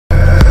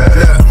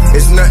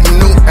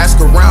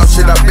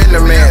shit, I've been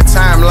the man.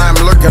 Timeline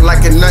lurking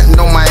like it nothing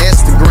on my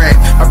Instagram.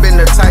 I've been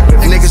the type of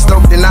niggas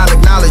dope, then I'll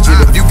acknowledge it.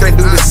 If you can't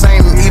do the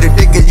same, eat a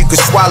dick and you can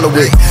swallow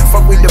it.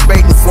 Fuck we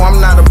debating for, I'm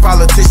not a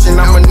politician.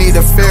 I'ma need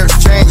a fair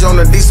exchange on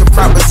a decent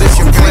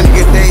proposition. Plenty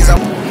of days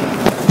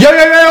Yo,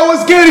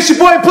 what's good? It's your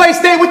boy Play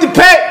Stay with the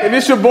Pet. And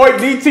it's your boy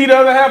DT, the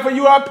other half of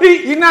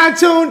UIP. You're not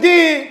tuned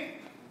in.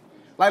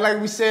 Like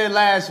we said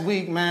last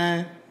week,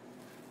 man.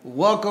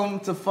 Welcome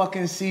to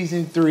fucking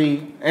season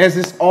 3. As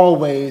it's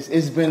always,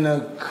 it's been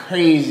a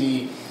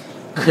crazy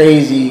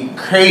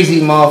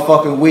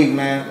motherfucking week,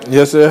 man.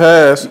 Yes, it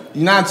has.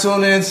 You're not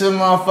tuning into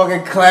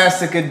motherfucking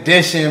classic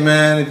edition,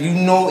 man. If you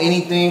know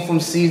anything from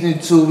season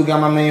 2, we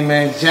got my main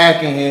man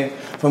Jack in here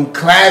from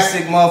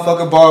classic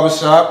motherfucking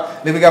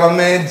barbershop. Then we got my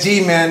man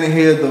G-Man in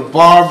here, the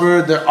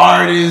barber, the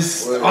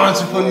artist,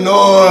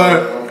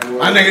 entrepreneur.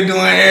 My nigga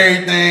doing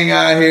everything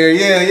out here.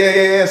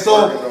 Yeah.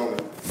 So,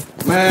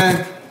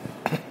 man,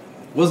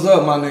 what's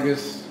up, my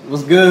niggas?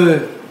 What's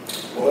good?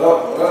 What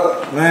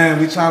up? Man,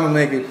 we trying to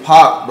make it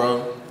pop,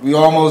 bro. We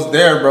almost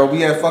there, bro.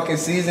 We at fucking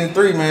season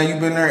 3, man. You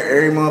been there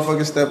every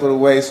motherfucking step of the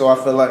way, so I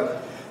feel like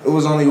it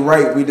was only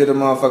right we did a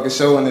motherfucking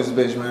show in this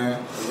bitch,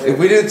 man. If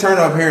we didn't turn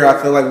up here, I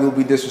feel like we'll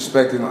be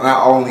disrespecting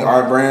not only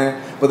our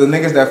brand, but the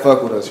niggas that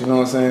fuck with us, you know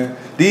what I'm saying?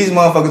 These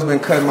motherfuckers been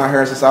cutting my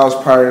hair since I was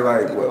probably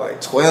like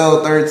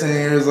 12, 13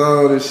 years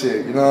old and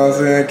shit, you know what I'm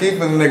saying? Keeping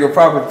the nigga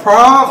proper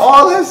prom,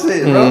 all that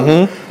shit, bro.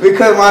 Mm-hmm. We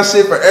cut my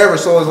shit forever,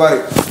 so it's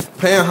like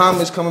paying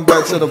homage, coming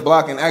back to the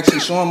block and actually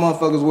showing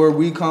motherfuckers where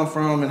we come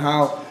from and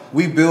how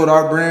we build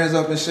our brands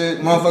up and shit.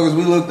 Motherfuckers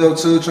we looked up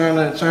to,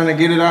 trying to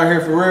get it out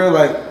here for real,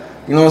 like,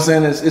 you know what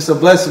I'm saying? It's a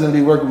blessing to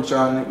be working with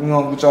y'all, you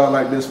know, with y'all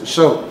like this for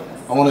sure.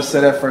 I want to say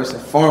that first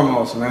and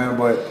foremost, man,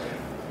 but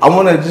I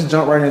want to just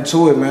jump right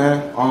into it,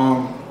 man.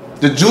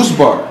 The Juice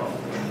Bar.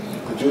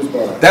 The Juice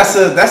Bar. That's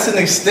an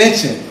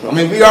extension. I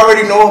mean, we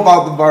already know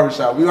about the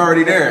barbershop. We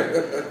already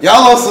there.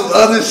 Y'all on some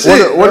other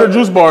shit. What the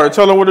Juice Bar?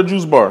 Tell them what the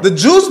Juice Bar. The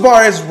Juice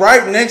Bar is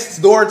right next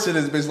door to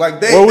this bitch.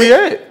 Like Where we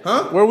at?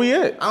 Huh? Where we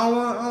at? I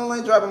don't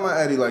like dropping my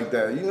Eddie like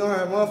that. You know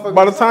how motherfuckers.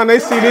 By the time they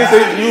see this,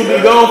 you'll be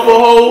gone for a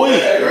whole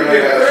week.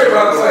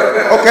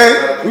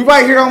 Okay, we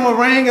right here on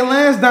Moraine and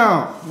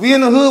Lansdowne. We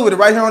in the hood with it,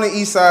 right here on the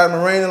east side,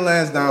 Moraine and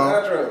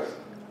Lansdowne.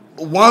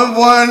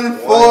 114.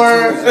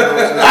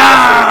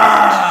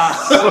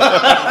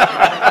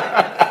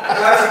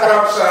 Classic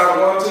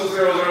Barbershop,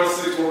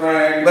 12006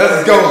 Moraine.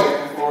 Let's go.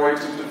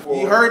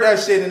 48224. You heard that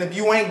shit, and if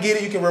you ain't get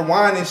it, you can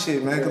rewind this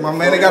shit, man. Cause my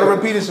man, they gotta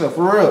repeat itself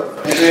for real.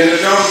 And then the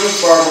Jones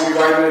Juice Bar will be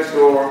right next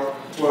door,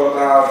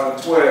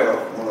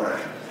 12,012 Moraine.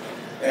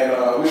 And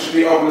we should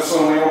be open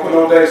soon. We don't put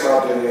no dates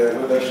out there yet.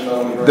 We'll let you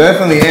know.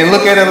 Definitely, and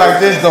look at it like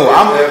this though.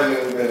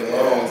 Definitely been a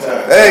long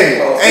time. Hey,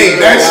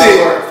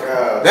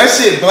 that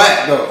shit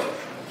black though.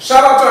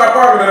 Shout out to our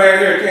partner that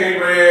ain't here, Kenny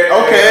Red.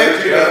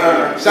 Okay.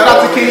 Shout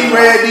out to Kenny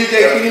Red,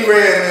 DJ Kenny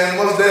Red, man.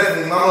 Most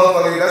definitely. My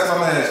motherfucker, that's my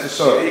man for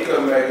sure. He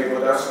couldn't make it,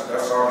 but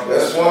that's all.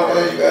 That's one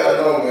thing you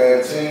gotta know,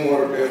 man.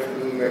 Teamwork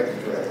definitely makes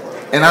the dream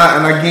work. And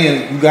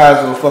again, you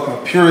guys are a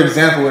fucking pure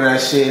example of that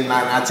shit, and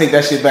I take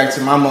that shit back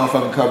to my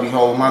motherfucking cubby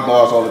hole with my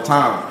dogs all the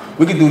time.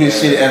 We can do this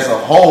shit as a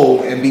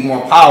whole and be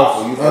more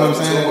powerful. You know what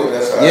I'm saying?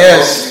 That's how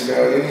yes.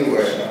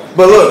 Anyway.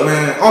 But look,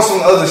 man, on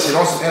some other shit,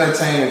 on some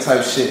entertainment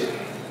type shit.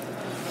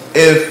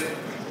 If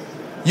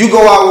you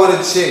go out with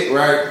a chick,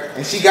 right,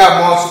 and she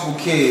got multiple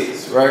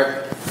kids, right,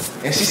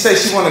 and she says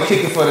she want to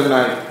kick it for the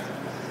night,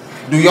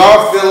 do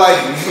y'all feel like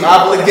you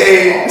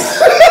obligated? Do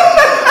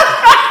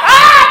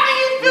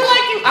you feel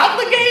like you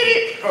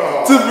obligated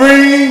to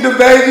bring the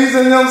babies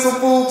and them some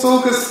food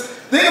too? Cause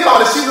think about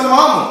it, she's a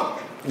mama.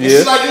 And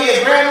she's like,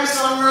 yeah, grab me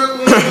some real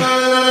quick.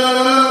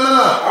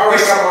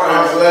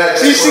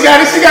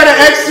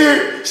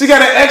 She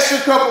got an extra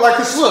couple. Like,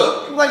 cause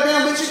look, like,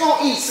 damn, bitch, you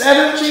gonna eat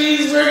 7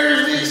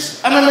 cheeseburgers, bitch?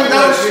 I'm in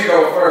McDonald's.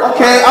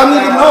 Okay, I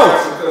need to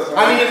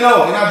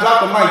know. And I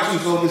dropped the mic too,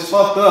 so if it's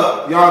fucked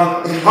up,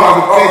 y'all can fix it.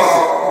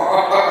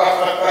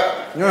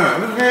 Yeah,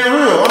 we're being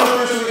real.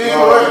 Unofficially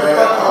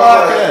incorrect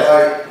podcast.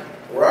 Like,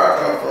 where I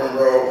come from,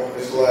 bro,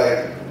 it's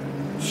like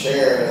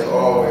sharing has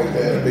always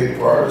been a big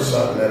part of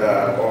something that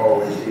I've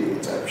always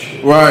did type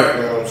shit. Right.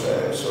 You know what I'm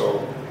saying?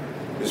 So,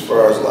 as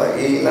far as like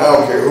eating, I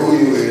don't care who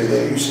you is,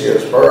 and you see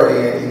us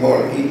partying and you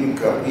want to eat, you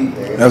come eat,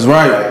 man. That's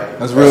right. Like,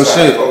 that's real how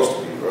shit. It's supposed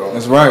to be, bro.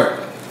 That's right.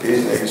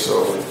 These niggas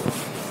so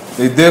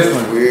they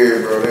different. It's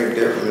weird, bro. They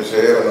different as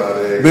hell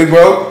nowadays. Big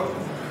bro.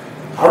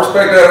 I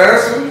respect that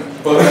answer,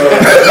 but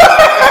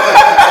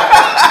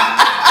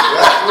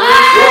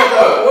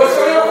what's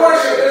your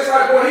question? It's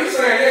like what he's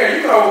saying. Yeah,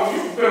 you know,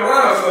 you've been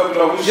around us enough to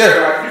know.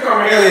 Yeah. You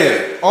come in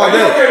here. All day.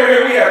 You came in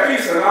here, we had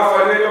pizza, and I was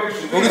like, nigga,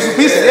 go get some pizza. Go get some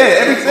pizza.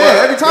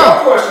 Yeah, every time.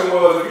 My question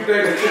was, if you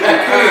dated two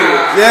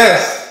kids.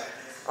 Yes.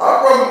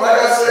 I'm from, like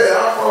I said,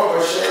 I'm from a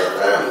shared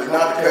family,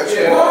 not to cut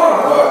you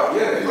off. But,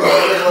 you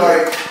know, it's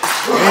like,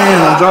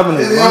 damn, I'm dropping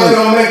this. It's not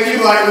gonna make you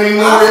like me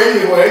more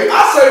anyway.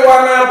 I say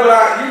why not,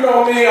 but you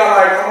know me,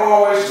 I'm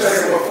always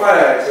checking for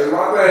flags. And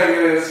my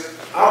thing is,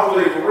 I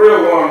believe a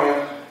real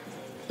woman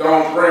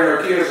don't bring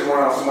her kids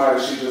around somebody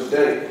she just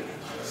dated.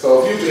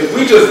 So if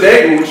we just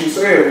dating, what you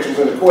said, which was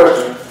in the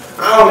question,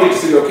 I don't need to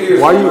see your kids.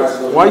 Why you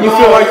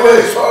feel like you're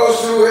that?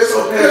 supposed to. It's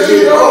okay. Because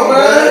you don't,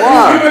 man.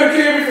 Why? You been a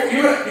kid before.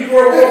 You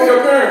grew up with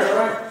your parents,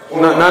 right?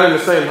 Not in the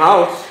same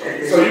house.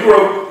 So you grew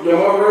up, your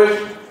mother raised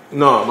you?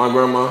 No, my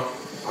grandma.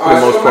 For Alright,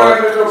 the most so part.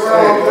 imagine if your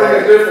grandma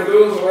bringing different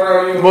dudes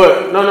around you.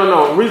 But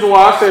no. Reason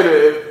why I say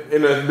that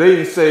in a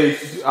dating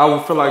stage, I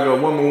would feel like a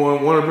woman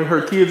want to bring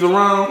her kids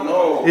around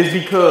is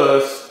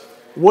because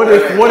what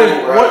if no,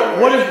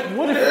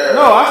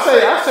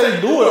 I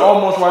say do it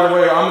almost right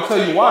away. I'm gonna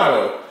tell you why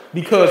though.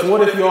 Because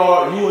what if you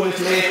and this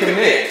man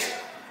connect,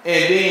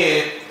 and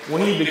then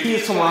when the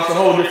kids come out, it's a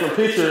whole different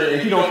picture,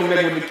 and he don't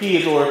connect with the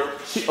kids, or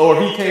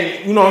he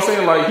can't, you know what I'm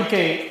saying? Like he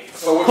can't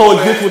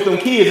coexist with them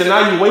kids, and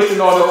now you're wasting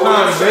all the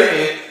time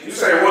dating. You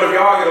say, what if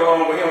y'all get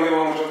along, but he don't get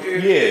along with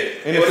your kids?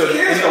 Yeah, and it's an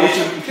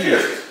issue with the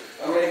kids.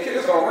 I mean,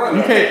 kids don't run.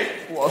 You can't.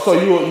 So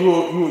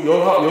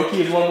your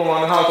kids walking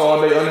around the house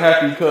all day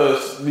unhappy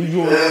because they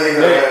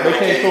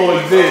can't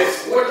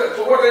coexist.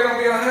 What they gonna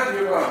be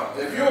unhappy about?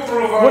 If you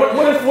approve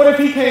of what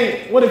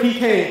if he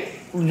can't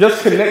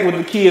just connect with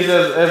the kids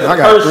as a I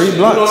got person? 3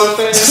 blunts. You know what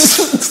I'm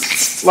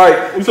saying? Like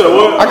you said,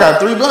 what? I got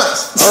 3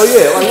 blunts. Oh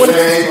yeah, like what if?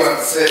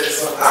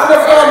 I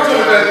never thought to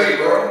that deep,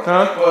 bro.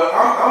 Huh? But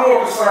I'm more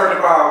concerned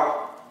about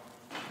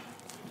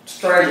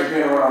strangers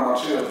being around my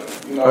children.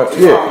 You know, if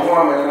I'm a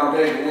woman and I'm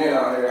dating men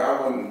out here, I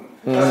wouldn't.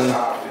 That's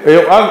how I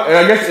feel.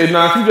 I guess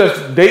now if you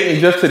just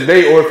dating just to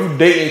date, or if you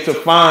dating to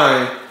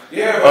find but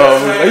at the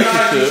same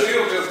time, you relationship.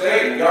 still just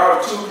dating.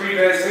 Y'all 2-3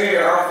 days in. I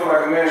don't feel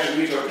like a man should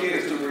meet your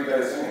kids 2-3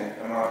 days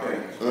in my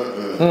opinion.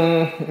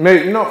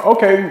 Maybe not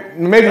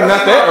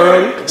that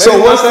early. So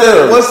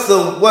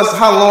what's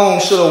how long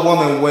should a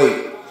woman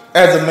wait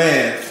as a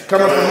man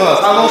coming from us?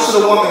 How long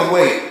should a woman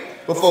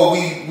wait before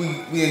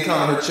we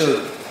encounter her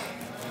children?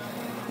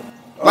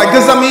 Like,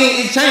 cause I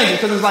mean, it changes.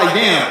 Cause it's like,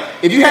 damn,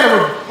 if you had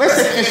let's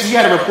say for instance you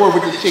had a rapport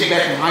with this chick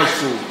back from high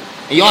school,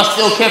 and y'all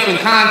still kept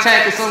in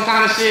contact or some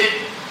kind of shit.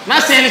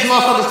 I'm not saying this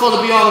motherfucker's supposed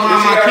to be all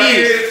around my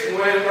kids.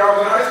 When y'all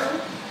was in high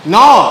school?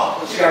 No.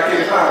 But she got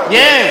kids now.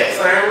 Yeah.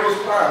 Same rules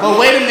apply. But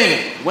wait a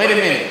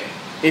minute.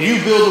 If you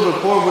build a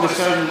rapport with a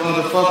certain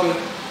motherfucker,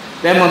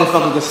 that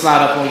motherfucker could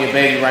slide up on your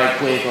baby right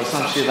quick or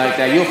some shit like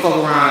that. You'll fuck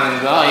around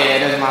and go, oh yeah,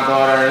 that's my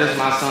daughter, that's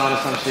my son or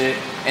some shit.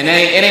 And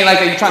it ain't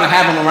like that you trying to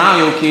have them around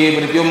your kid,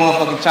 but if your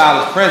motherfucking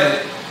child is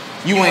present,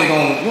 you ain't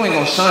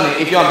gonna shun it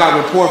if y'all got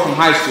rapport from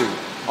high school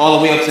all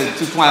the way up to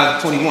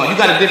 2021. You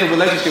got a different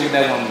relationship with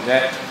that woman,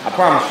 Jack. I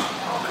promise you.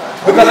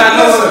 Because I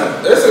know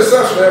it's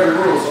exception to every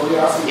rule, so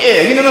yeah, I see.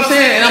 Yeah, you know what I'm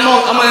saying? And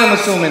I'm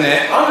assuming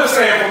that. I'm just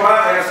saying for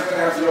my answer to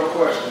answer your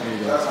question.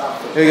 That's how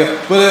I feel. There you go.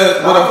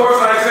 But of course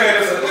I ain't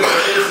saying it's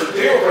a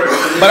deal breaker.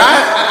 But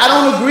I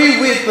don't agree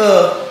with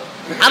the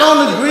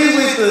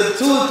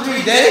 2 or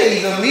 3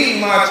 days of meeting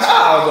my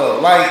child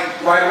though. Like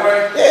right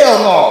away?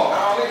 Hell no.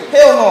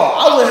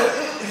 I wouldn't.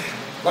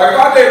 Like if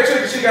I date a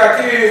chick and she got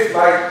kids,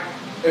 like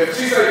if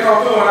she say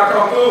come through and I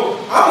come through,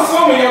 I'm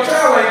assuming your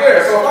child ain't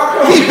there. So if I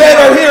come He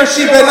better here,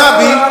 she better not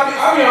be.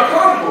 I be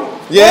uncomfortable.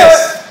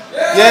 Yes.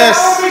 Yes.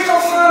 I don't need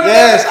your son.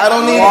 Yes, I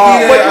don't need to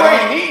be But there. you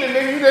ain't eating it,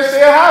 nigga. You just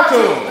said hi to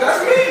him.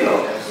 That's me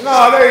though.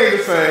 No, they ain't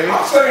the same.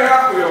 I'm saying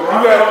how I feel, bro.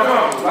 I feel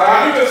uncomfortable.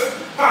 Like you just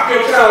pop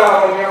your child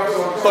out on me, I'm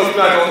feeling uncomfortable. So you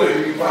not gonna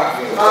live?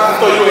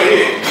 So you ain't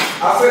hit?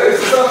 I said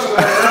it's such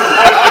a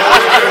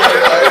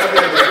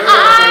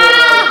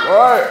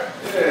Alright.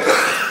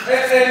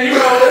 And you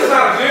know, it's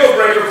not a deal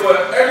breaker,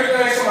 but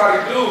everything somebody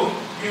do,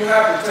 you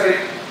have to take,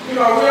 you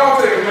know, we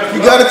all take a mental.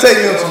 You gotta take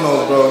mental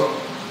notes, bro.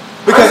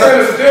 Because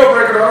it's a deal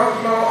breaker, though.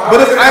 You know, but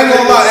if I ain't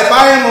gonna lie, if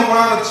I am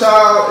around a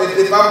child,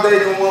 if I'm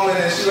dating a woman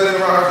and she let me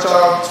around her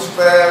child too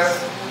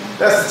fast,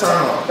 that's a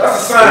turn off. That's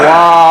a sign.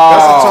 Wow.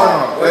 That's a turn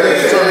off. That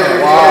is a turn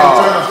off.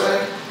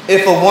 Wow.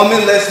 If a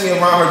woman lets me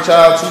around her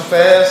child too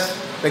fast,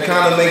 that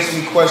kind of makes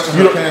me question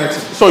her parenting.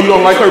 So you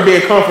don't like her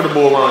being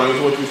comfortable around you,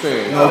 is what you're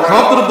saying? No,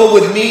 comfortable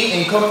with me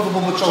and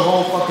comfortable with your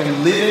whole fucking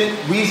living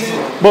reason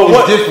But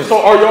is different. So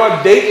are y'all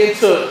dating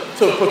to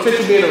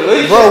potentially be in a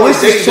relationship? Bro,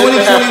 this is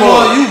dating just to have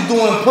fun? 2021. You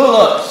doing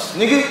pull-ups,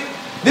 nigga.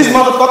 This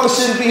motherfucker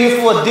shouldn't be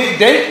here for a dick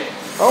date.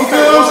 You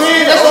feel what I'm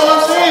saying? That's all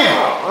I'm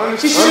saying.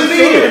 She shouldn't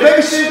be here. The baby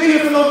shouldn't be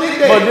here for no dick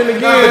date. But then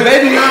again, the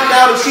baby knocked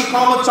out, if she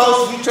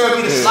comatose, if you tell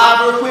me to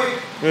slide real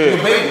quick,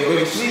 the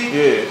baby sleep.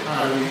 Yeah.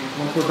 Alright,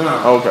 I'm gonna put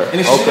down. Okay. And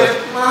if she says,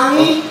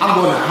 mommy, I'm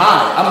going to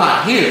hide. I'm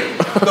not here.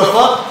 The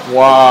fuck?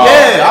 Wow.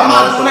 Yeah, I'm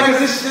not doing that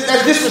because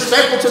that's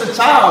disrespectful to the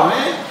child,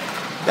 man.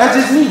 That's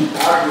just me.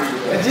 I agree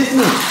with that. That's just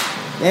me.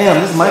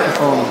 Damn, this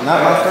microphone is not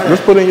my friend.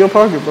 Just put it in your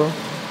pocket, bro.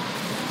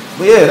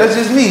 But yeah, that's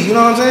just me. You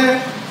know what I'm saying?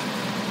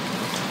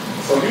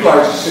 So you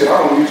like your shit,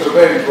 I'm gonna eat your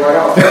baby right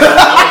off.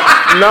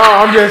 No,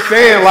 I'm just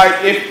saying, like,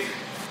 if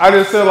I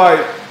just feel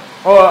like,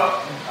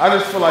 I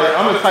just feel like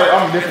I'm a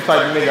different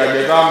type of nigga, I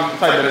guess. I'm the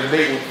type that is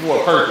dating for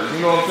a purpose.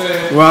 You know what I'm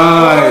saying?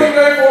 Whether you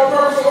date for a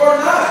purpose or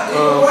not,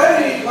 either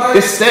way, like,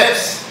 It's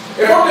steps.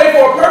 if I'm dating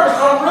for a purpose,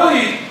 I'm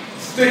really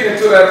sticking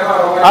to that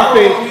title. Like,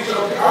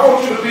 I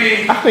want you to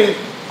be. I think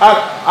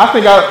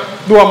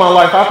throughout my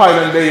life, I probably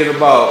done dated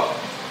about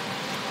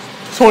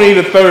 20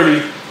 to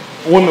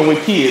 30 women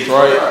with kids,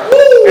 right?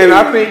 Woo! And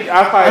I think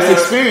I probably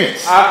That's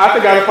experience. I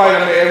think I'd probably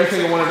met every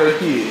single one of their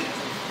kids.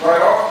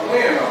 Right off the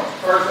win though.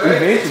 First day.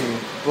 Eventually.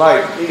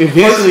 Like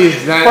Eventually,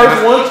 it's not.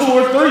 first 1, 2,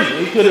 or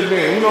 3. It could have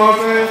been. You know what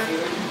I'm saying?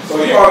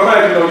 So you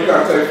automatically know you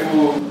gotta take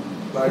food.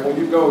 Like when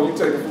you go, you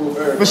take the food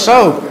for everything. For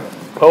sure.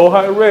 Cold,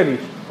 hot, ready.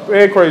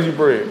 And crazy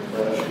bread.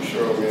 Man, she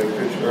showed me a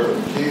picture of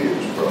her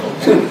kids, bro.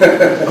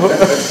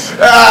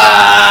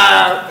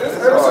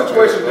 Every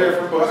situation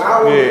different, but I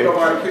don't want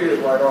nobody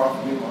kids right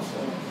off me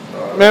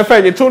myself. Matter of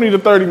fact, your 20 to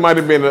 30 might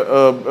have been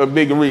a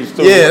big reach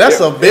too. Yeah, that's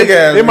a big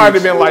ass. It might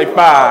have been like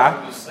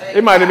 5.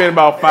 It might have been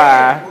about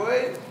 5,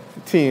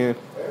 10.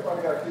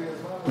 Everybody got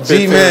kids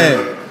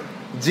now.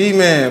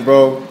 G-Man,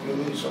 bro. You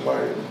need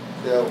somebody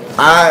to help.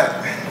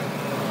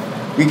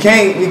 We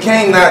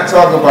can't not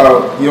talk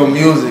about your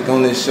music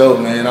on this show,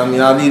 man. I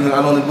mean,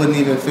 wouldn't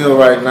even feel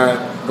right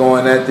now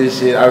going at this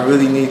shit. I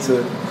really need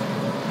to.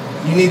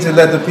 You need to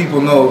let the people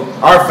know,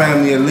 our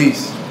family at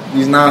least.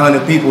 These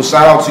 900 people.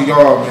 Shout out to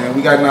y'all, man.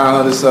 We got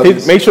 900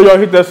 subs. Make sure y'all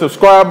hit that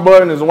subscribe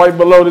button. It's right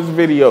below this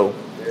video.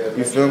 Yeah,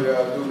 You feel me?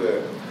 Y'all do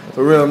that.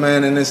 For real,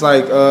 man. And it's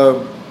like,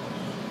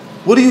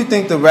 what do you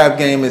think the rap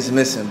game is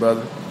missing,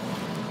 brother?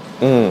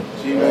 Man,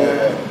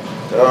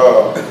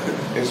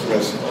 it's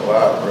missing a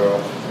lot,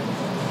 bro.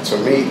 To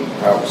me,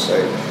 I would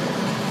say,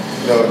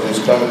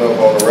 just coming up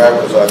on the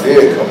rappers I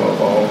did come up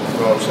on, you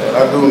know what I'm saying?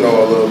 I do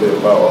know a little bit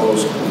about old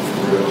school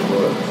for real,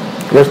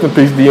 but Rest in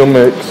peace,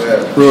 DMX.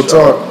 yeah, Real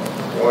talk.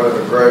 One of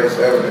the greatest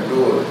ever to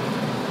do it.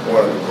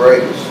 One of the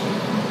greatest.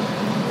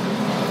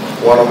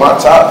 One of my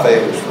top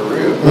favorites for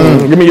real.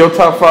 Give me your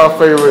top 5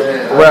 favorite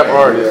Man, rap I can't do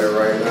artists. that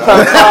right now.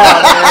 Top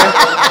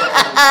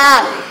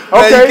 5, man.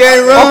 Hey, you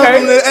can't run okay,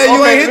 from the. Hey,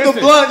 you okay, ain't hit the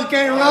listen. blunt. You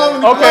can't run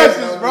from the Okay.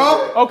 questions,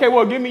 bro. Okay,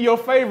 well, give me your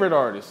favorite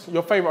artist.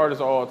 Your favorite artist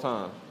of all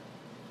time.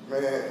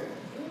 Man.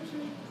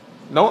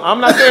 No, I'm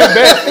not saying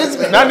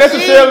best. Not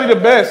necessarily the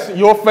best. Your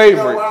You know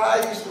favorite.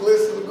 why I used to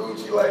listen to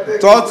Gucci like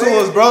that? Talk to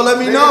us, bro. Let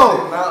me Niggas know.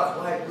 did not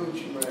like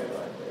Gucci man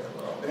like that,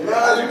 bro. And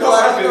Yeah, you you know, know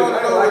I you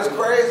did. know what's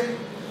crazy?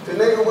 The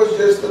nigga was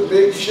just a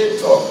big shit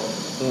talker.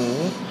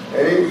 Mm-hmm.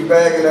 And he was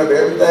bagging up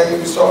everything he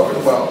was talking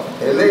about.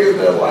 And niggas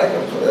didn't like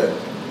him for that.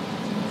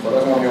 So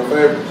that's one of your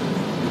favorites.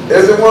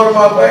 Is it one of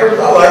my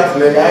favorites? I like the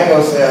nigga. I ain't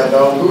gonna say I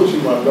don't.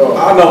 Gucci my dog.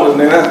 I know this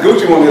nigga. That's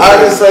Gucci one. I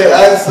didn't say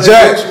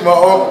Jack. Gucci my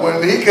uncle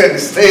when he couldn't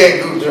stand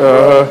Gucci.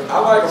 Bro. I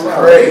like him.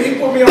 Crazy. He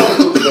put me on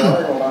Gucci. I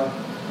ain't gonna lie.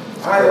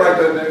 I ain't like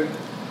that nigga.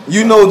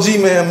 You know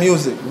G-Man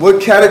music.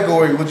 What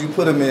category would you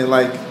put him in?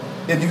 Like,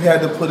 if you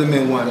had to put him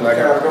in one, like,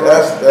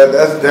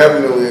 That's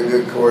definitely a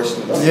good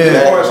question.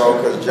 Yeah.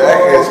 Because Jack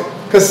is.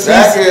 cause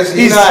Jack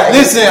he's not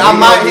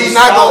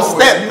gonna soft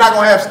step. You're not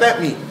gonna have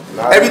step me.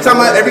 Not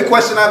Every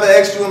question I've ever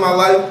asked you in my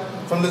life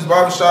from this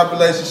barbershop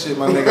relationship,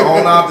 my nigga,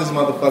 on off this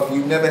motherfucker,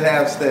 you never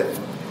have step me.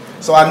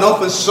 So I know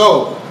for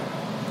sure,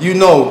 you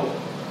know,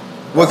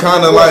 what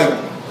kind of like.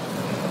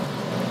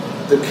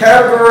 The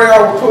category I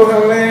would put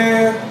him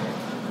in,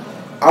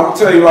 I'm gonna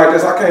tell you like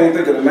this, I can't even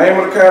think of the name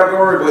of the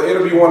category, but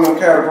it'll be one of them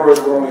categories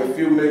with only a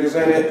few niggas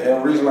in it.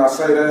 And the reason I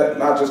say that,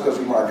 not just because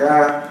he's my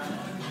guy,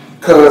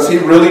 because he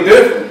really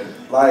different.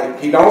 Like,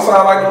 he don't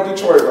sound like no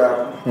Detroit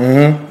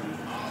rapper.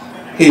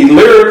 He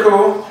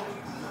lyrical,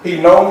 he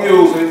know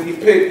music,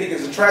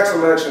 his track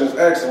selection is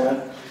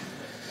excellent.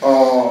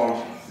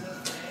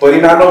 But he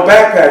not no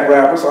backpack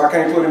rapper, so I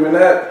can't put him in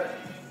that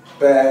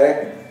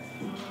bag.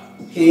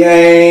 He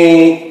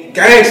ain't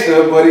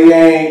gangster, but he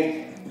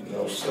ain't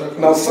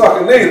no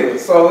sucker neither.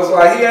 So it's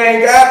like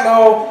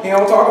he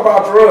don't talk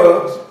about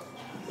drugs.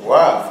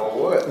 Wow, for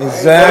what?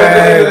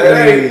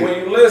 Exactly. When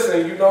you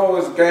listen, you know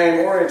it's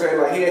game oriented.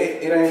 Like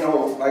it ain't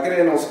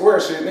no square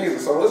shit neither.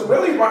 So it's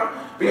really,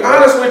 be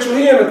honest with you,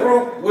 he in a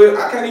group with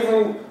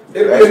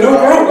it'll be a new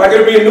group. Like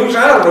it'll be a new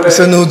genre. It's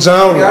a new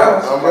genre.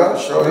 Yeah, I'm about to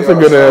show That's y'all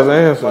a good ass something.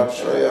 answer. I'm about to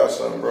show y'all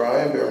something, bro.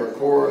 I ain't been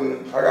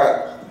recording. I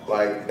got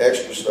like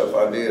extra stuff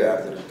I did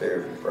after the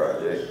therapy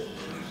project.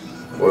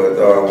 But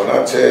when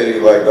I tell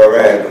you, like, dog,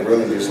 I had to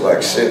really just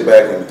like sit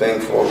back and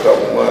think for a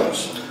couple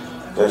months.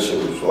 That shit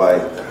was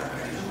like,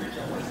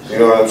 you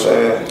know what I'm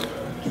saying?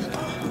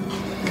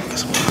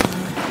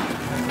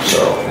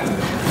 So,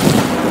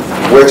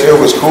 which it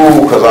was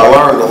cool because I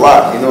learned a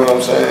lot. You know what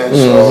I'm saying?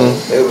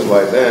 So it was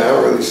like, damn, I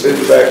really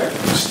sitting back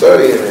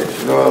studying it.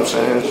 You know what I'm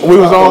saying? We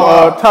was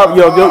on top.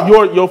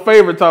 Your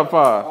favorite top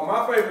 5. On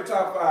my favorite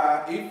top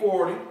 5,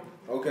 E40,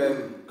 Okay.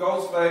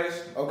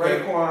 Ghostface, Okay.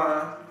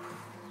 Raekwon,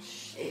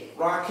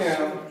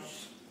 Rakim,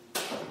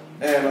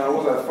 and what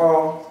was that,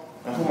 4?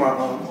 And who my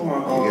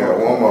Yeah,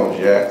 one more,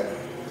 Jack.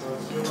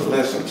 to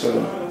listen to.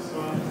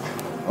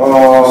 I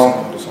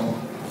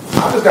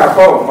just got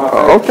 4. My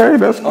favorite. Okay,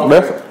 that's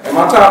And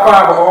my top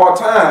 5 of all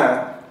time,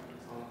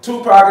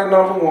 Tupac at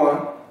number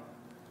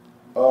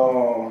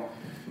 1,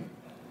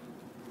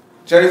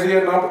 Jay-Z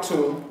at number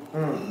 2,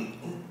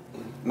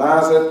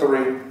 Nas at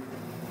 3,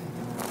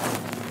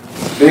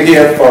 Biggie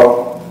at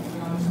 4,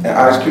 and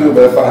Ice Cube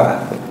at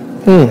 5.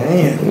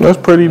 That's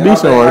pretty And I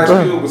decent think right Ice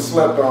there. Cube was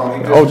slept on.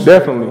 He Oh, disrespected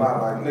definitely. a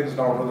lot. Like, niggas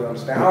don't really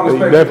understand. I don't He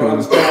expect people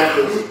to definitely.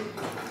 understand this.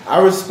 I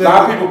respect. A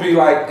lot of people be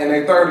like in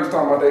their 30s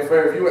talking about their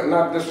favorite. You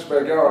not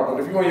disrespect y'all,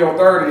 but if you in your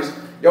 30s,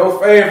 your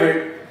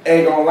favorite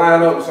ain't gonna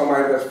line up with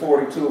somebody that's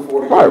 42,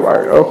 43.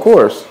 Right, of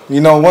course.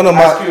 You know, one of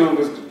Ice my Cube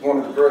is one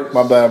of the greatest.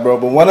 my bad, bro.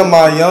 But one of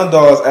my young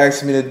dogs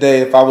asked me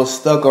today if I was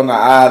stuck on the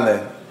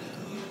island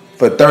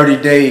for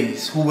 30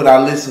 days, who would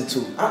I listen to?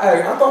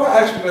 I thought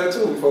I asked you that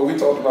too before we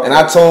talked about. And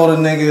I told a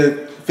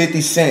nigga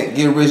 50 Cent,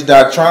 Get Rich,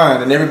 Die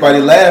Trying, and everybody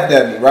laughed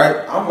at me,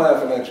 right? I'm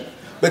laughing at you.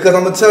 Because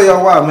I'm gonna tell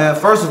y'all why, man.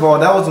 First of all,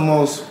 that was the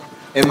most,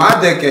 in my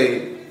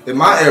decade, in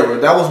my era,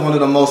 that was one of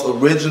the most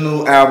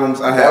original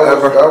albums I had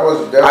ever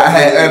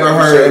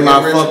heard in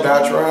my fucking.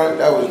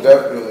 That was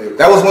definitely.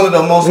 That was one of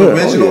the most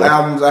original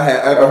albums I had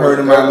ever heard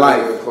in my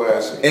life.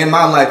 Classic. In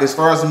my life, as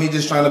far as me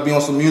just trying to be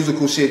on some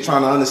musical shit,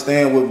 trying to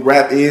understand what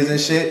rap is and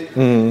shit.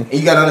 And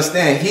you gotta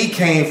understand, he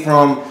came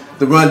from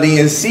the Run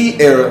DMC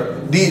era.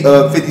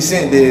 50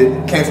 Cent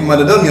came from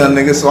under them young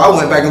niggas. So I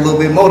went back a little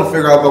bit more to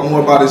figure out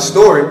more about his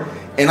story.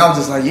 And I was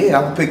just like, yeah,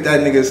 I would pick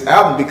that nigga's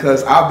album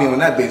because I'll be on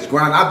that bitch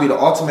grind. I'll be the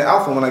ultimate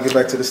alpha when I get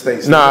back to the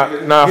States. Nah.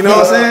 You know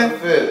what I'm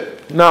saying?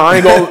 Nah, I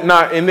ain't gonna.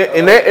 Nah, in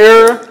that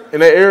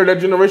era, that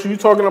generation you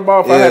talking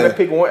about, if I had to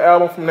pick one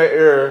album from that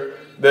era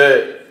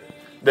that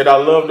I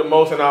love the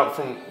most, and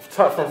from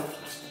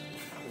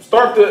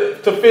start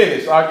to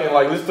finish, I can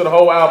like listen to the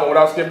whole album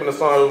without skipping a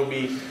song. It would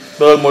be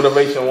Thug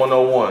Motivation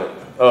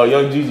 101,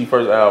 Young Jeezy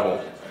first album.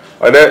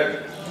 Like that.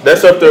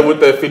 That's up there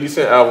with that 50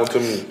 Cent album to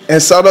me. And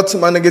shout out to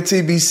my nigga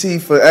TBC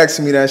for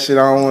asking me that shit.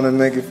 I don't want to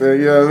make it feel,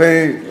 you know what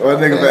I mean? Or a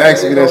nigga for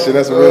asking me that shit.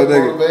 That's a real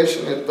nigga.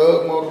 Motivation and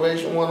Thug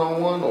Motivation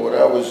 101, or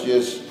that was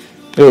just.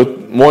 It was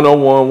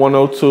 101,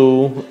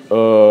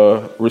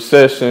 102,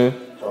 Recession,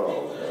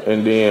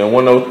 and then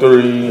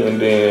 103, and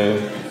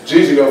then.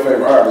 Jeezy your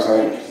favorite artist,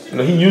 ain't he?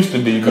 No, he used to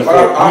be. Before,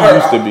 I he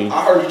used to be.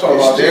 I heard you talk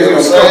about Still the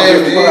Jeezy.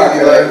 same, like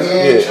he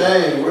ain't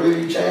changed. What did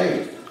he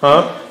change?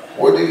 Huh?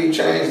 What did he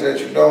change that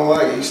you don't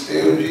like? He's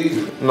still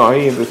Jeezy. No,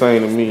 he ain't the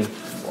same to me.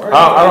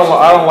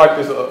 I don't like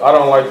this. I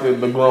don't like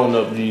the grown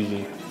up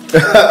Jeezy.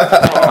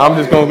 I'm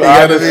just gonna.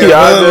 I just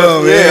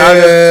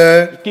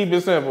keep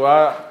it simple.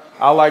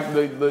 I like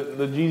the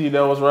Jeezy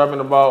that was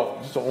rapping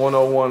about just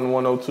 101,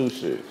 102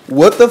 shit.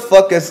 What the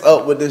fuck is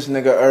up with this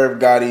nigga Irv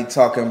Gotti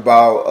talking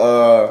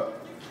about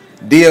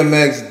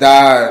DMX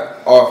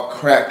died off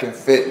crack and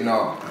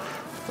fentanyl?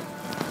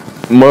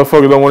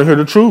 Motherfuckers don't want to hear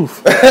the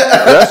truth.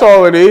 That's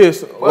all it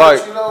is. But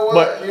like, you know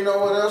what? You know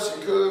what else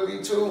it could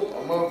be too?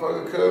 A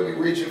motherfucker could be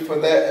reaching for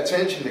that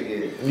attention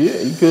again. Yeah,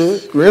 you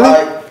could. Really?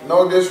 Like,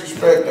 no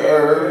disrespect to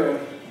her.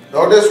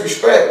 No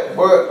disrespect,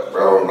 but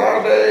bro,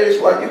 nowadays,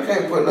 like, you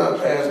can't put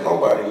nothing past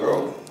nobody,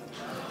 bro.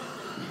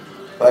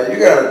 Like, you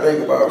gotta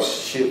think about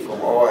shit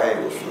from all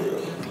angles, for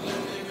real.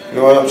 You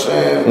know what I'm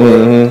saying?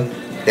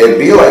 Mm-hmm. It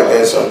be like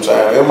that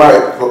sometimes. It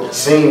might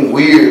seem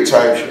weird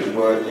type shit,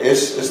 but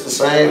it's the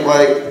same.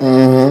 Like,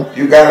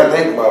 you gotta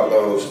think about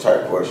those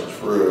type questions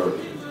for real.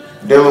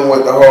 Dealing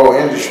with the whole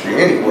industry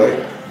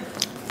anyway.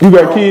 You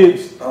got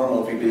kids? I don't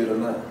know if he did or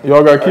not.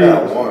 Y'all got I kids?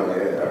 got one,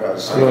 yeah. I got a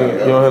son. You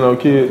don't have no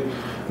kids.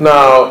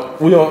 Now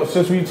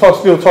since we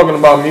still talking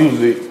about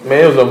music,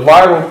 man, it was a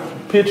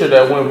viral picture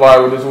that went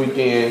viral this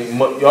weekend.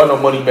 Y'all know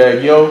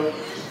Moneybagg Yo.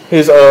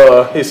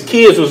 His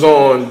kids was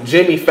on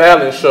Jimmy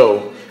Fallon's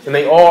show. And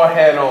they all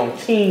had on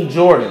Team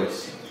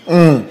Jordans.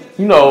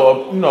 You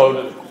know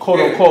the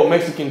quote unquote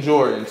Mexican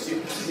Jordans.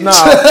 Nah,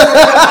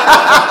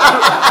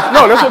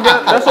 no,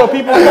 that's what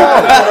people call it.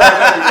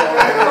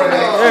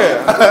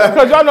 Yeah,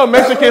 because y'all know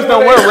Mexicans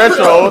don't wear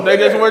retro; they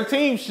just wear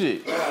team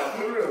shit.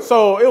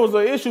 So it was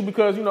an issue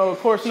because of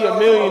course he a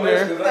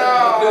millionaire.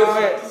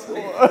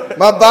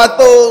 My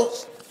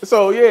vatos.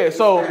 So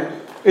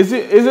is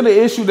it an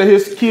issue that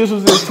his kids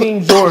was in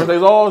Team Jordans? They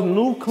was all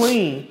new,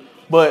 clean.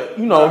 But,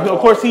 of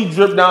course, he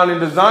dripped down in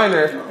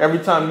designer every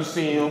time you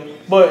see him.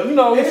 But,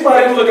 anybody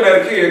who's looking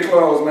at a kid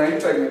clothes, man, you're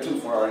taking it too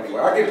far anyway.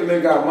 I get the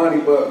nigga got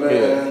money, but,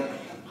 man,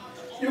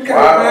 you can't,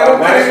 man.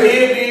 Why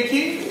kid being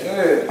kid?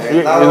 Yeah,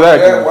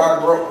 exactly.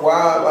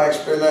 Why like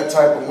spend that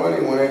type of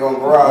money when they gonna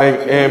grow out? And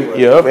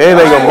they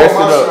gonna mess it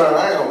up.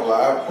 I ain't gonna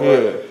lie.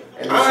 Yeah.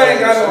 I ain't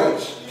got no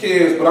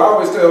kids, but I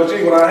always tell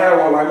G when I have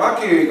one, like, my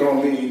kid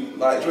gonna be,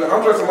 like,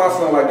 I'm dressing my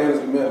son like Dennis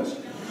the Menace.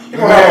 You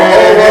gonna have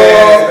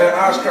overalls and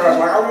Oshkosh.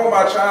 Like, I want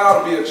my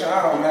child to be a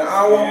child, man. I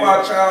don't want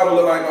my child to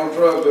look like no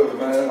drug dealer,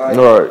 man. Like,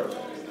 right.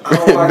 I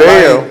don't like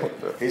Damn.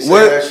 He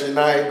said that shit.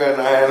 Now he better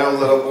not have no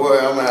little boy.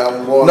 I'm gonna have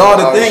him boy. No,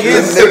 the thing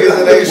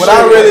is, what I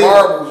really,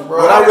 marbles,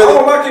 bro. I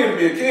want my kid to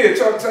be a kid.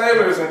 Chuck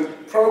Taylors and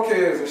Pro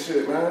Kids and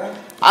shit, man.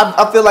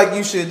 I feel like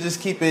you should just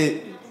keep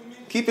it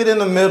in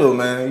the middle,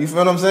 man. You feel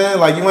what I'm saying?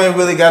 Like, you ain't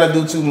really gotta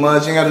do too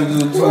much. You ain't gotta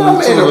do too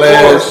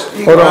less.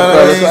 Hold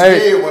on,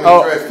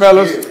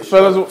 fellas. Hey,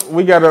 fellas,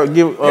 we gotta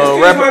give. Kids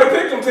might have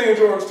picked them Team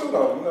Jordans too,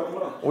 though. You never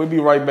know. We'll be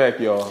right back,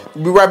 y'all.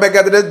 We'll be right back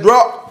after this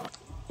drop.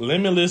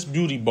 Limitless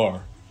Beauty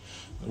Bar,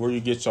 where you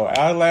get your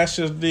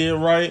eyelashes did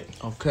right,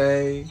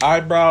 Okay.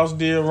 eyebrows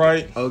did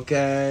right.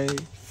 Okay.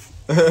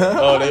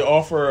 They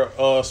offer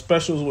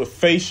specials with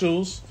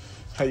facials.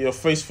 Have your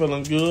face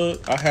feeling good?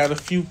 I had a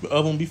few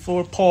of them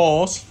before.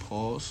 Pause.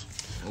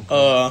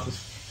 Okay.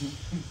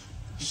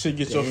 Should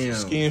get your Damn.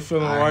 skin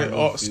feeling I right. know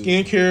All, you.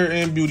 skincare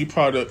and beauty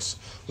products.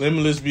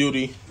 Limitless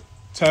Beauty.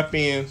 Tap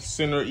in,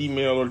 send her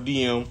email or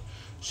DM.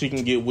 She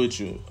can get with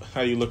you.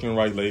 How you looking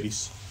right,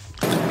 ladies?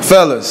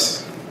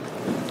 Fellas,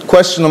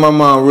 question on my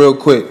mind real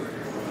quick.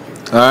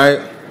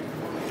 Alright?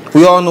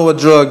 We all know a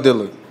drug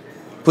dealer.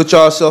 Put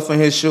yourself in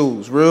his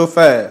shoes real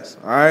fast.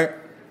 Alright?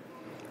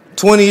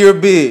 20-year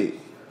bid.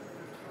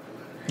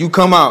 You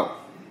come out.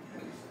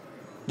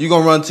 You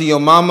gonna run to your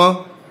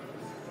mama,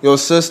 your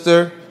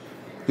sister,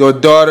 your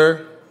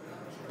daughter,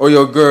 or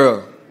your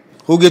girl?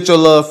 Who get your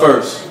love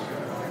first?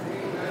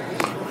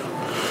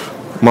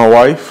 My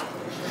wife.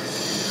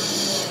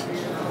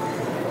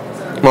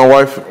 My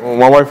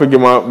wife would get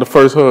the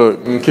first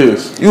hug and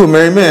kiss. You a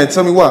married man.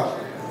 Tell me why.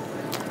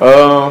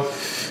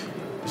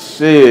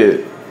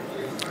 Shit.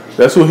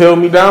 That's who held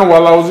me down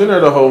while I was in there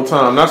the whole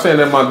time. Not saying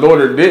that my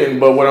daughter didn't,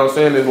 but what I'm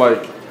saying is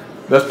like,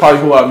 that's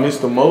probably who I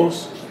missed the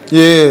most.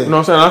 Yeah. You know what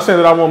I'm saying? I'm not saying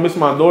that I won't miss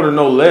my daughter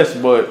no less,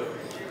 but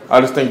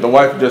I just think the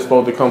wife is just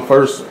supposed to come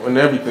first in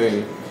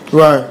everything,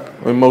 Right.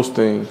 in most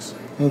things.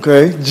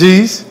 Okay.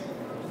 G's.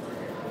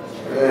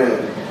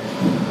 Man,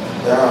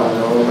 I don't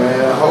know,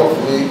 man.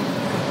 Hopefully,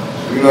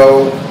 you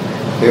know,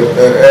 if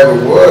that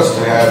ever was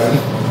to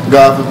happen,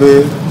 God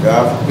forbid.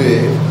 God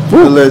forbid,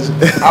 Alleged.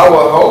 I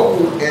would hope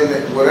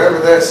in whatever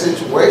that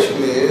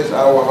situation is,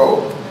 I would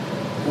hope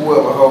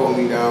whoever holding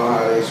me down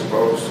how they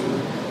supposed to.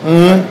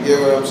 Mm-hmm. You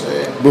get what I'm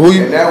saying? But who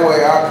you- and that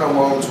way I come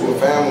home to a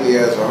family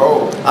as a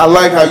whole. I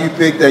like how you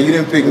picked that. You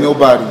didn't pick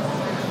nobody.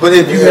 But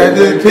if you Yeah, had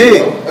to yeah,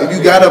 pick, yeah. if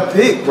you gotta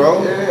pick,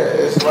 bro. Yeah,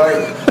 it's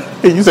like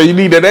You say you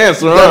need that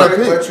answer, huh?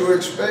 what you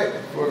expect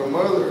for the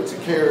mother to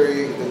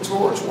carry the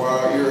torch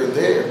while you're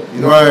there.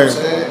 You know what I'm Right.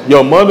 saying?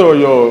 Your mother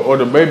or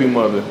the baby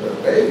mother? The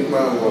baby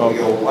mama, Okay.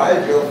 your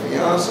wife, your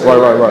fiance, Right.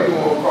 whatever you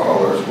want to call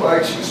her, it's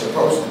like she's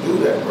supposed to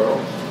do that, bro.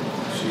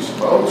 She's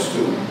supposed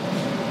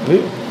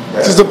to.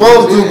 She's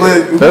supposed to,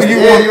 but That's- you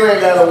Yeah, want. you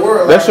ain't gotta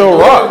worry. That's like, your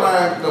the rock.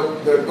 daughter,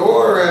 the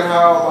daughter and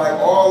how like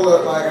all the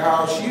like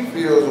how she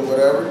feels or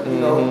whatever. You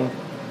know,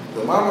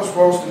 the mama's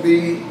supposed to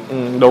be.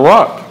 The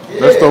rock.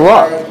 That's the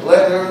rock. Like,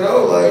 letting her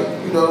know, like,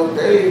 you know,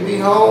 they be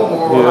home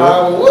or Yeah.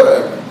 however,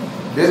 whatever.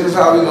 This is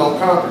how we gonna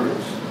conquer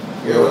this.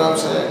 You know what I'm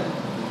saying?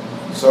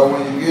 So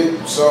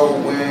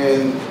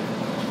when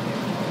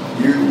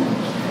you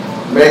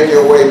make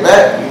your way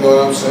back, you know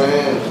what I'm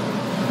saying?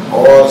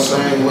 All the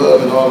same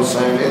love and all the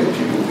same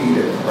energy will be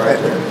there, right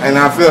there. And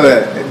I feel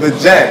that. But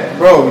Jack,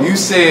 bro, you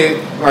said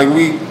like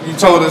you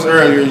told us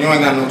earlier you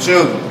ain't got no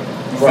children.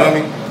 You feel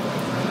Right. me?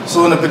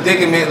 So in a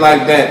predicament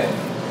like that,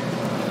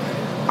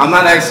 I'm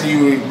not asking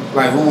you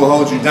like who will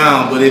hold you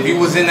down, but if you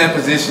was in that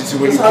position to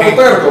where It's you can't.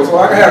 hypothetical, so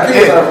I can have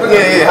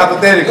kids.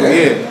 Hypothetical,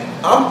 yeah.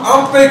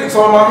 I'm thinking,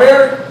 so am I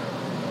married?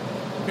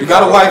 You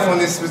got a wife on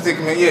this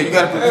predicament, yeah. You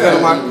got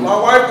a My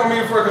wife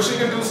gonna be for because she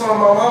can do something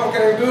my mama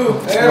can't do,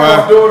 and Right.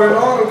 my daughter and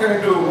all them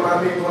can't do when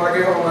I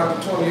get home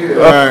after 20 years.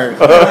 Right.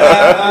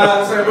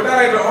 But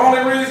that ain't the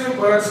only reason.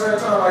 But at the same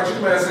time, like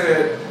you man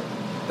said,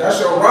 that's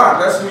your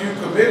rock. That's who you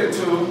committed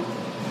to,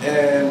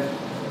 and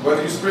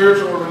whether you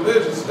spiritual or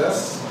religious,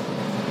 that's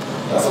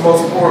the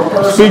most important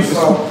person.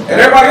 So, and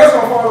everybody else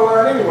gonna fall in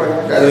line anyway.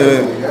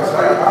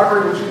 I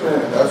agree with you,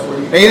 man. That's where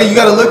you. And then you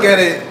got to look at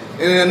it.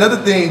 And another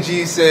thing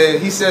G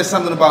said, he said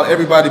something about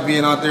everybody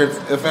being out there,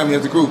 a family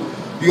as a group.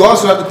 You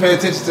also have to pay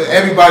attention to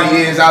everybody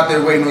is out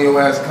there waiting on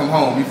your ass to come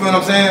home. You feel what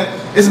I'm saying?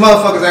 It's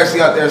motherfuckers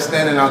actually out there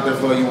standing out there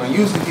for you, and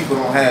usually people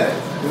don't have it.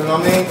 You know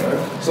what I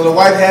mean? So the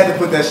wife had to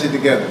put that shit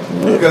together.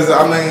 Because,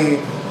 I mean,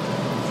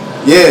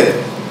 yeah,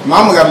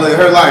 mama got to live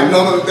her life. You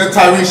know, that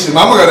Tyrese shit,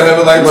 mama got to have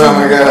a life too.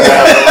 Mama gotta have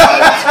a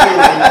life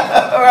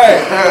too.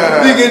 Alright.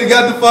 Nigga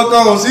got the fuck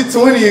on. She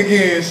 20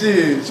 again.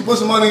 Shit. She put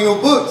some money in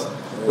your books.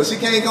 But she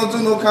can't come do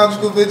no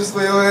conjugal visits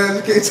for your ass.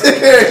 You can't take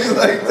care of you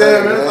like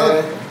that,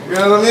 man. You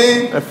know what I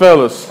mean? And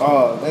fellas,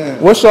 Oh,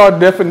 man. what's your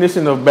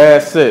definition of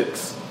bad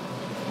sex?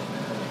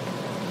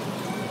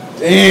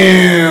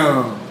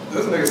 Damn.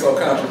 This nigga so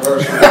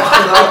controversial.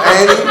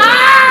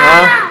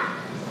 Huh?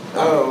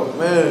 Oh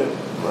man.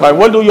 Like,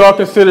 what do y'all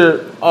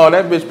consider? Oh,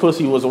 that bitch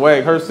pussy was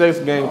whack. Her sex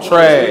game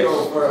trash.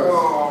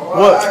 Oh,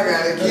 What? I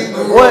gotta keep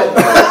moving.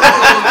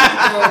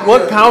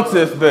 What counts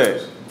as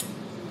that?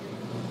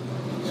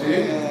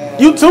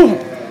 You too.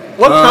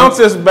 What counts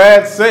as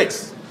bad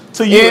sex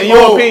to you, in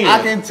your opinion?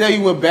 I can tell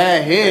you what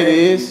bad head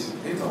is.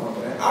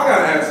 I got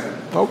an answer.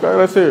 Okay,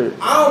 let's hear it.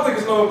 I don't think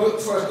it's no good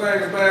such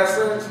thing as bad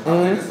sex. I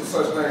think it's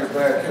such thing as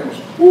bad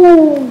chemistry.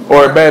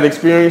 Or bad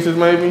experiences,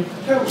 maybe.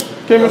 Chemistry.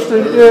 Chemistry,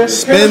 yeah.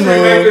 Spin Chemistry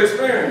make the move.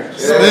 experience.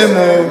 Spin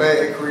move. Man,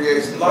 it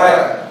creates the Like,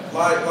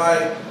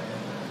 vibe.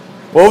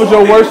 What was some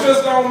your people worst?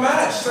 just don't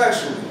match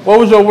sexually. What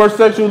was your worst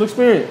sexual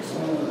experience?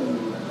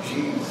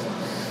 Jeez.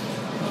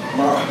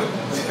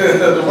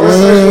 The worst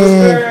sexual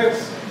experience.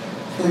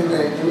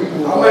 Man, can we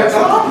move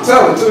I'm on?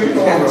 telling too. You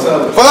know I'm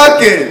telling.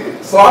 Fuck it.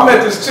 So I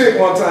met this chick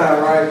one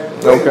time, right?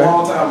 This was Okay. a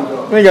long time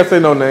ago. You ain't gotta say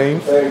no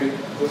names. Baby,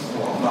 this is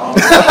long. No.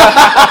 But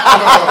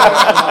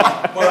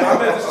I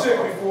met this chick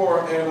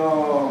before, and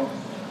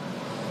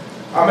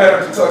I met her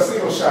at the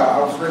tuxedo shop. I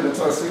was renting a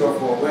tuxedo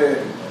for a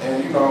wedding,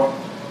 and you know,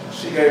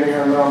 She gave me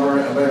her number,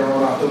 and later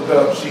on I hooked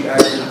up. She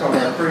asked me to come to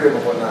her crib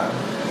and whatnot.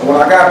 And when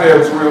I got there, it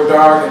was real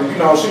dark, and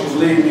she was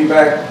leading me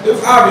back. It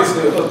was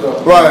obviously a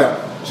hookup. Right.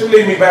 She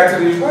lead me back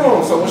to these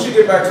rooms. So when she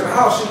get back to the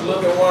house, she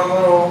look at one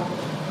room,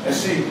 and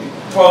she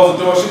close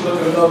the door. She look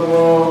at another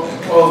room,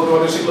 and close the door.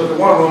 Then she look at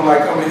one room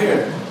like, come in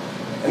here.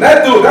 And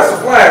that dude, that's a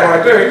flag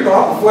right there.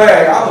 I'm a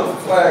flag. I look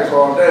for flags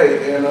all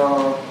day, and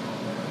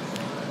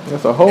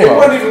that's a whole it lot.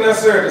 wasn't even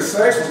necessarily the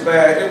sex was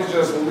bad. It was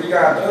just when we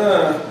got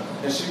done,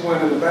 and she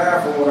went in the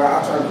bathroom when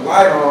I turned the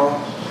light on,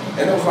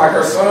 and it was like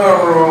her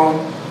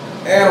sunroom,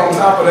 and on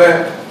top of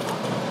that,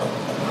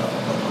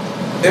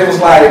 it was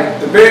like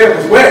the bed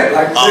was wet,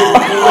 like the chick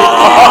was doing. You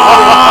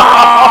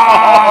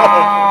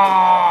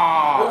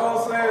know what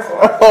I'm saying?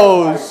 So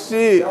Oh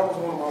shit. that was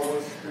one of my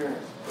worst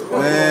experiences.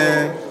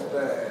 Man.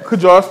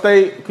 Could y'all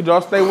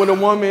stay with a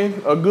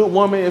woman, a good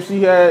woman, if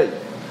she had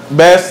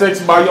bad sex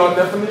by y'all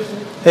definition?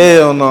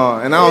 Hell no.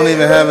 And I don't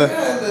even have a.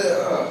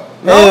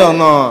 Hell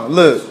no.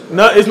 Look,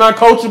 No, it's not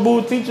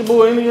coachable,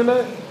 teachable, any of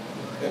that.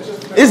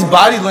 it's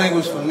body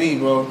language for me,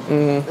 bro.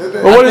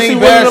 But what is she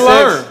willing to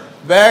learn?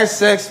 Bad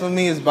sex for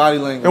me is body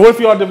language. And what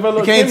if y'all develop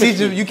You can't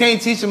chemistry? teach a, you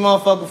can't teach a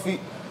motherfucker.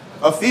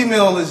 A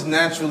female is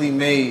naturally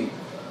made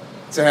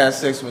to have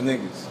sex with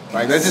niggas.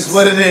 Like that's just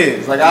what it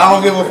is. Like I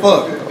don't give a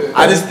fuck.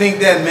 I just think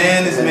that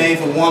man is made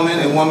for woman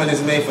and woman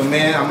is made for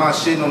man. I'm not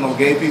shitting on no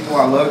gay people.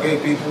 I love gay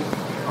people.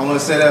 I want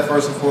to say that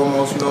first and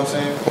foremost. You know what I'm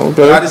saying? Okay.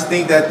 But I just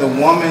think that the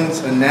woman's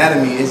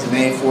anatomy is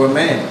made for a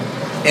man.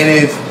 And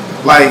if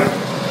like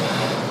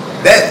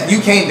that, you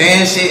can't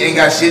dance shit ain't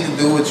got shit to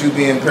do with you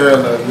being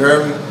parallel. You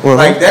heard me?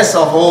 Like that's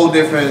a whole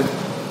different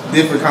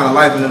kind of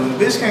life. And if a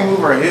bitch can't move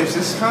her hips,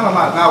 it's kind of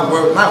not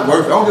worth it. I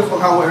don't give a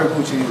fuck how wet her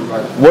coochie is.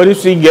 Like, What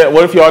if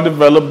y'all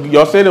develop?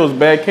 Y'all said it was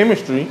bad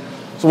chemistry.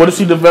 So what if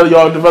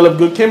y'all develop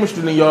good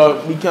chemistry and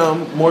y'all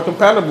become more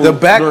compatible? the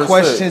back during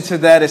question sex? to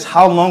that is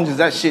how long does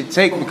that shit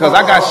take? Because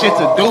I got shit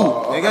to do,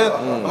 nigga.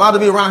 I'm about to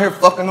be around here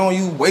fucking on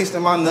you,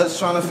 wasting my nuts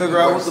trying to figure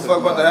out what the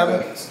fuck about to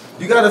happen.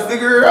 You gotta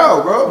figure it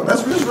out, bro.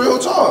 That's just real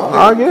talk.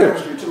 I get it.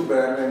 Chemistry too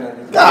bad,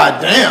 man. God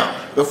damn.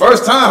 The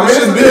first time, it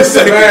shouldn't be a It's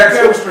bad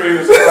second. chemistry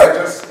is like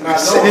just not knowing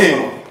Shit.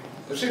 something.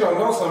 If she don't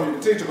know something, you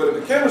can teach her. But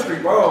if the chemistry,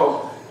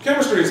 bro,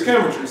 chemistry is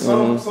chemistry.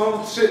 Some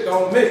shit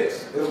don't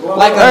mix. It's blood.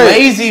 Like a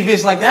lazy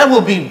bitch, like that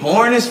would be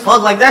boring as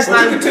fuck. Like that's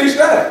But you not. can teach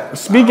that.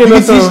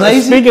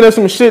 Speaking of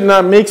some shit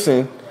not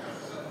mixing,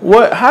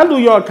 how do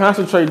y'all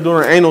concentrate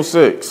during anal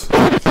sex?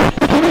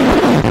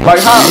 Like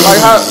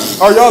how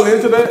are y'all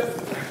into that?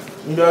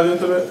 You guys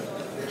into that?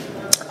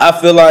 I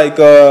feel like.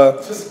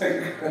 Just like,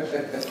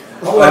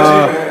 I'll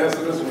let you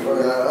answer this one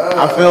first.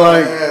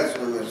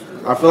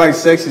 I feel like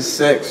sex is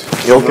sex.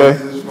 Okay.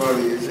 This is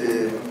funny as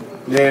hell.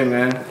 Yeah,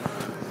 man.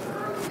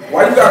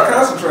 Why you got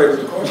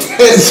concentrated? The question.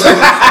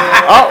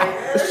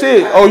 Oh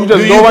shit! Oh, you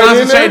just Do go you right in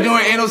concentrate there?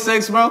 doing anal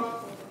sex, bro?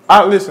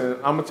 Listen,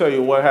 I'm gonna tell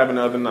you what happened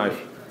the other night.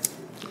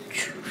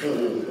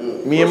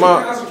 Me and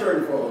my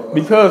Concentrated for?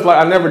 because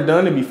like I never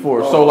done it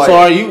before, so like So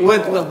are you?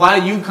 Why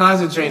are you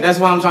concentrating? That's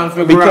what I'm trying to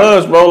figure out.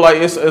 because bro, like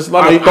it's a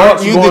lot of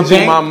thoughts you going the through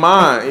jank? my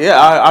mind. Yeah,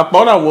 I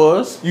thought I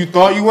was. You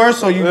thought you were,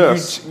 so you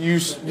Yes. you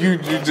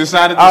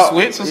decided to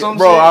switch or something?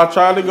 Bro, I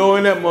tried to go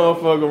in that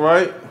motherfucker,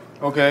 right?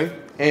 Okay.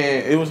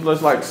 And it was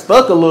just like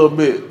stuck a little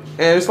bit.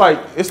 And it's like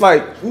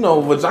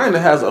vagina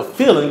has a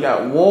feeling,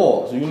 got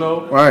walls,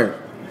 Right.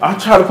 I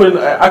tried to put it,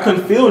 I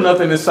couldn't feel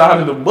nothing inside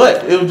of the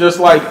butt. It was just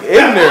like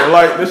in there.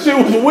 Like the shit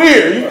was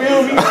weird. You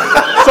feel me?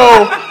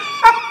 So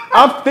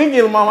I'm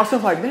thinking to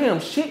myself like, damn,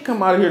 shit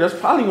come out of here. That's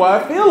probably why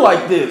I feel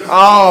like this.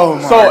 Oh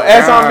my So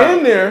as God. I'm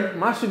in there,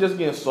 my shit just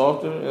getting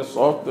softer and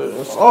softer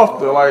and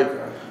softer. Like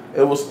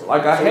it was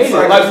like I hate it.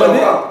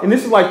 Like, and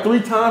this is like 3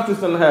 times this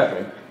done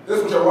happened.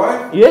 This was your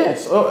wife?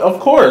 Yes,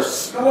 of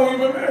course. How long you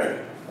been married?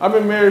 I've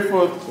been married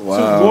for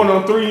going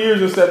on 3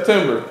 years in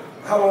September.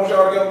 How long was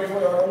y'all together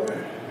before y'all got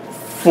married?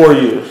 4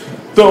 years.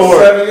 So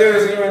 7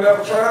 years and you ain't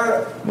never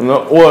tried?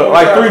 no, well,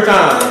 like 3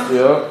 times.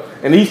 Yeah,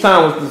 and each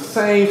time was the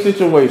same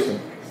situation.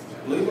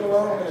 Leave it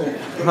alone, man.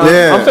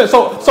 Yeah. I'm saying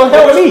so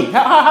help me.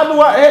 How do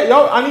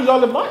I need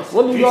y'all advice?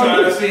 What do y'all trying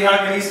do? to see how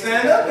can he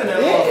stand up in that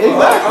Yeah, motherfucker.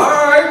 exactly.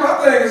 Alright, my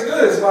thing is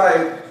this,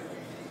 like,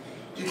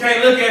 You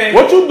can't look at it.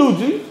 What you do,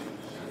 G?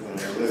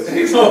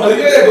 he's on the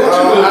yeah, what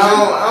you do, G? I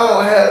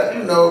don't have,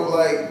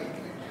 like,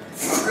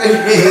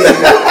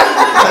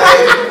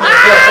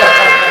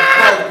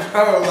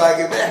 I don't like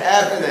if that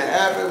happened, it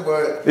happened,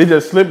 but It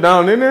just slipped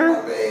down in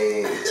there. I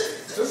mean,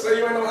 Just say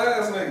you ain't no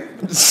ass nigga.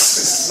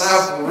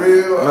 not for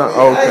real.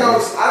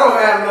 I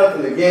don't have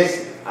nothing against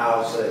it,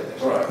 I'll say.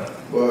 Right.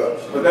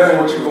 But that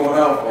ain't what you going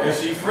out for.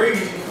 She free.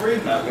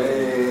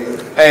 man,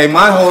 Hey,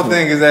 my whole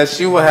thing is that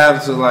she will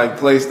have to like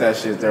place that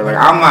shit there. Like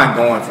I'm not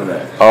going for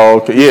that. Oh,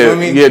 okay. Yeah, feel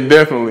me? yeah,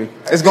 definitely.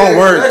 It's gonna that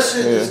work.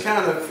 shit just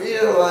kind of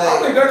feel I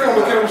think like. that comes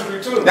with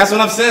chemistry too. That's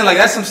what I'm saying. Like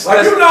that's some.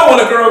 like you know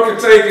when a girl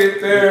can take it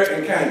there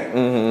and can't.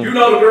 You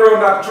know the girl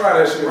not to try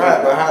that shit.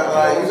 Right, but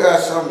like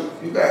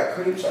you got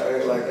creeps out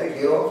here like they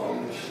get off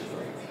on this shit.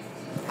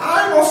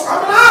 I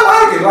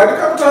like it. Like a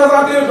couple times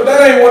I did, but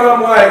that ain't what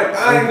I'm like.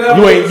 I ain't never.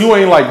 You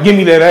ain't like give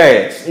me that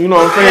ass. You know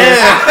what I'm saying?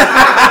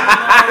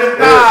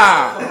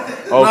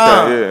 Okay,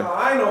 yeah. No,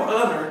 I ain't no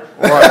hunter.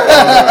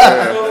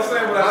 Right. You know what I'm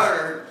saying? But I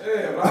heard.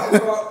 Yeah, but I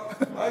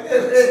thought, like,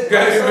 it's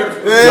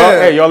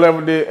Hey, y'all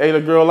ever ate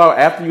a girl out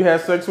after you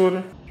had sex with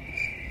her?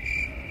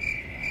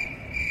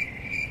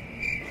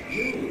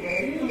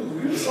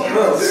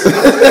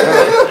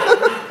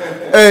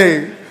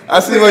 Hey, I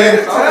see what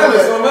you.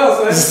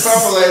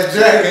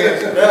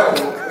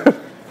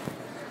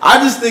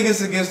 I just think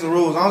it's against the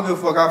rules. I don't give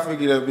a fuck how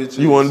freaky that bitch is.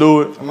 You want to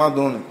do it? I'm not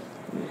doing it.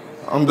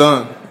 I'm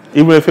done.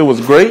 Even if it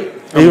was great?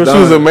 I'm Even if she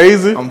was done.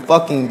 amazing? I'm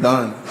fucking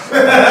done.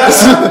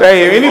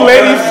 Hey, any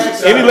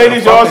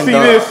ladies y'all fucking see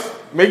done. this,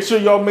 make sure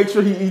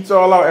he eats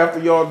y'all out after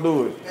y'all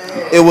do it.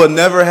 It will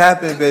never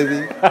happen,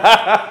 baby.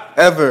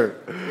 Ever.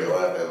 Yo,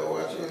 I've ever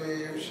watched any of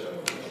your shows.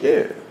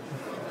 Yeah.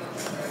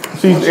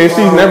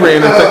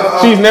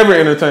 She's never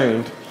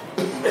entertained.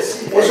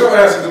 What's your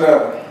answer to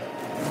that one?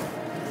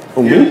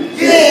 For me?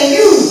 Yeah,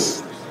 you.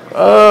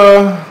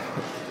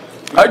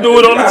 I do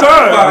it all the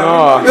time.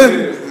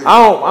 I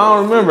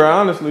don't remember,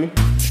 honestly.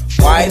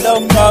 Why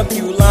the fuck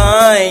you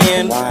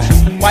lying?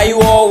 Why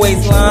you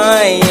always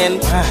lying?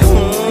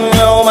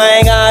 Oh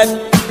my god.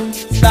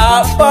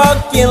 Stop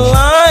fucking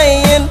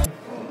lying.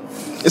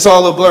 It's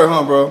all a blur,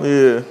 huh, bro?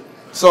 Yeah.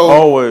 So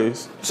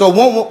Always. So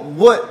what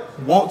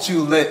won't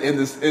you let in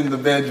the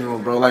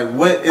bedroom, bro? Like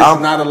what is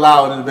not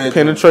allowed in the bedroom?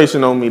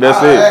 Penetration on me,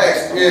 that's it.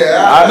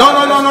 No.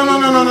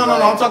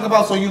 I'm talking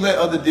about so you let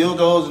other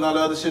dildos and all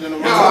the other shit in the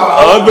room.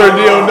 Other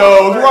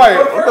dildos, right.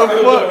 What the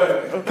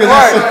fuck?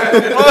 Right.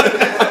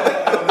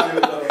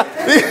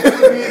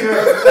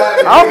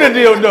 I'm the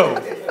dildo.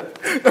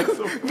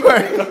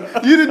 Right.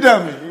 You the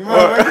dummy. You know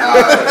what I mean?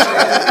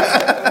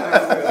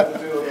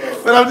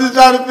 But I'm just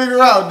trying to figure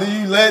out, do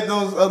you let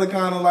those other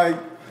kind of like,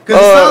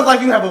 because it sounds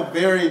like you have a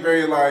very,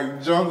 very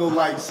like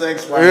jungle-like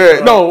sex life.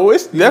 Yeah, no,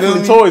 it's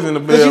definitely toys in the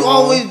bedroom. Because you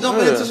always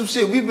jumping into some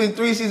shit. We've been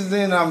 3 seasons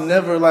in and I've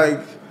never like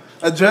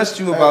addressed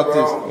you about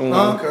this. I'm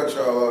gonna cut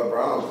y'all up,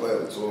 bro. I don't play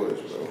with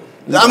toys, bro.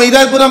 I mean,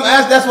 that's what I'm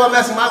asking. That's what I'm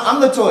asking. I'm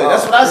the toy.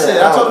 That's what I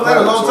said. I told him that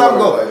a long time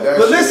ago.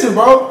 But listen,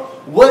 bro,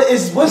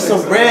 what's a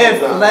red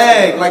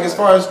flag like as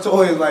far as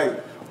toys? Like,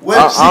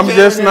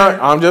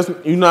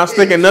 you're not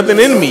sticking nothing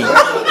in me.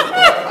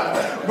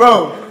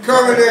 Bro,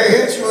 come in there and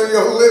hit you in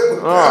your lip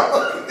with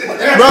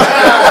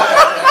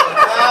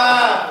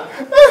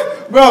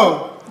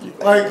bro,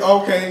 like,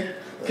 okay,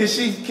 can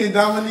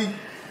Dominique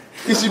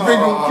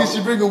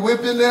bring a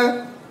whip in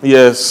there?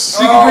 Yes.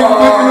 She can bring a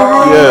whip in the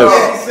room. Yes.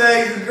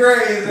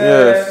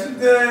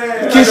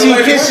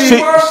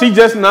 Yes. She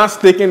just not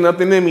sticking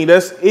nothing in me.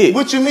 That's it.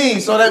 What you mean?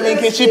 So that means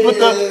can she put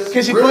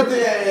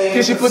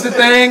the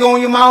thing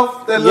on your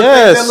mouth? That little,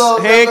 yes. that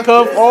little,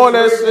 handcuff, all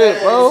that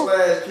shit, bro.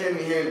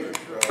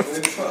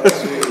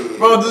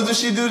 Bro, does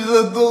she do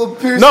the little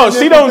piercing? No,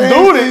 she don't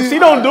do this. She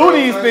don't do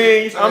these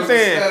things. I'm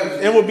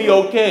saying it would be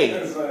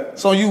okay.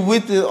 So you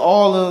with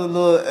all the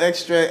little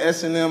extra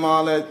S&M,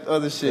 all that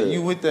other shit.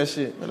 You with that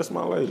shit? Yeah, that's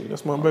my lady.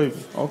 That's my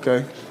baby.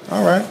 Okay.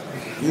 All right.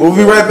 We'll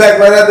be right back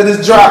right after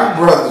this drop,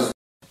 brothers.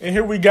 And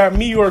here we got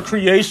Meteor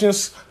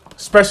Creations,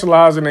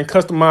 specializing in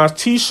customized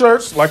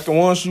T-shirts like the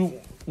ones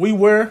we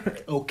wear.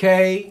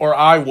 Okay. Or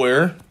I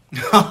wear.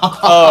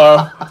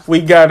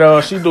 We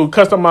got she do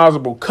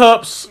customizable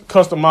cups,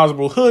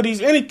 customizable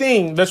hoodies,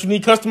 anything that you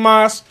need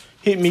customized.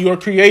 Hit Meteor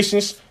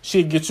Creations.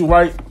 She'll get you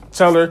right.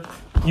 Tell her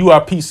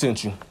UIP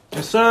sent you.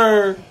 Yes,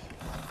 sir.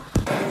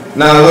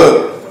 Now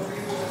look,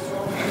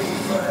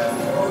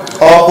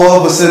 all 4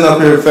 of us sitting up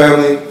here,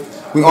 family.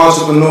 We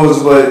entrepreneurs,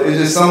 but it's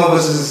just some of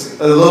us is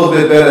a little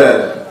bit better at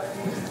it.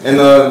 And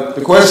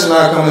the question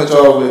I come at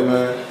y'all with,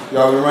 man,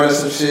 y'all been running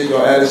some shit,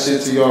 y'all added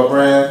shit to y'all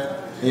brand,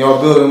 and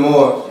y'all building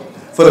more.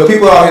 For the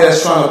people out here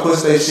that's trying to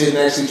push their shit and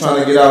actually trying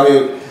to get out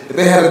here, if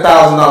they had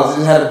 $1,000,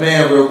 just had a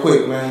band real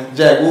quick, man.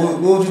 Jack, what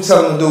would you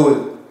tell them to do with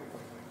it?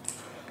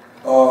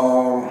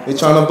 They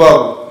trying to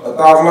bubble.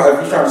 $1,000 if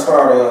you're trying to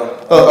start a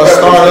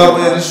startup,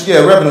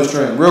 revenue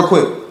stream, real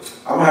quick.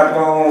 I'm gonna have to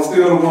go and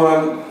steal the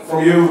one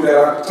from you that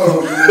I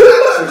told you 6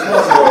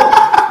 months ago.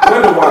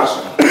 Window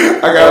washing.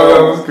 I got it.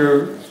 That was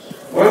cool.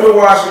 Window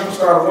washing. You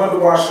start a window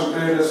washing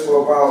business for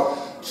about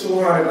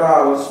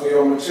 $200 for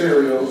your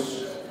materials,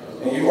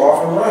 and you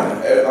off and running.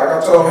 Like I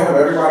told him,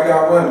 everybody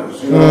got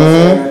windows. You know what I'm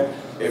saying?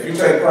 If you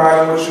take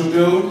pride in what you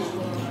do,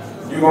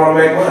 you're gonna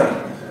make money.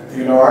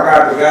 You know, I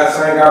got the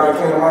same guy been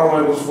cleaning my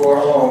windows for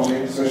how long,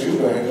 G? Since you've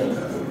been here.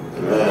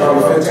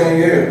 Probably 15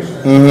 years.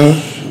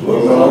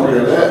 Longer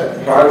than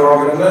that. Probably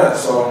longer than that.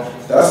 So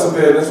that's a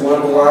business,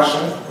 window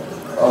washing.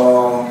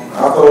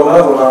 I'll throw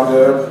another one out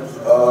there.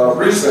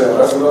 Resale.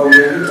 That's another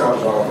thing you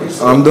talked about.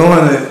 Resale. I'm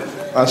doing it.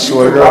 I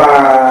swear to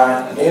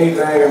God. Buy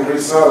anything and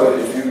resell it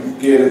if you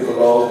get it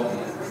below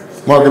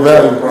market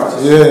value.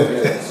 Yeah.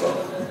 So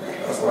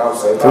that's what I would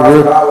say.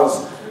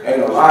 $1,000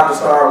 ain't a lot to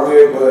start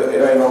with, but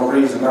it ain't no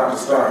reason not to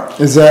start.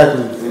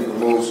 Exactly. A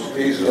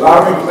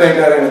lot of people think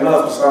that ain't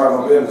enough to start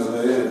no business,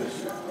 but it is.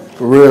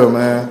 For real,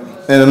 man.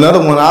 And another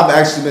one I've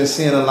actually been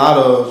seeing a lot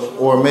of,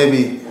 or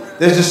maybe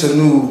there's just a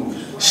new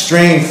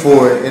stream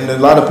for it, and a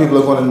lot of people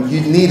are going to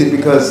need it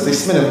because they're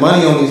spending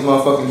money on these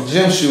motherfucking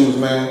gym shoes,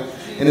 man.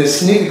 And the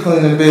sneaker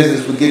cleaning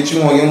business will get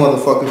you on your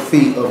motherfucking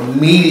feet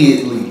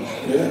immediately.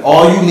 Yeah.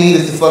 All you need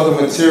is the fucking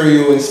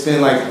material and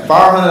spend like $500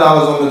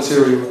 on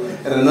material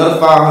and another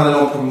 $500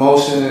 on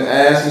promotion and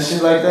ads and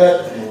shit like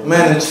that.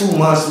 Man, in 2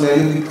 months, man,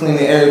 you'll be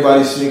cleaning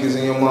everybody's sneakers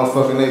in your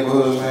motherfucking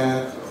neighborhood,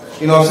 man.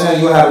 You know what I'm saying?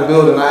 You'll have a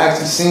building. I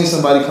actually seen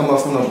somebody come up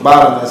from the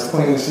bottom that's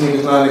cleaning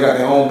sneakers now. They got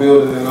their own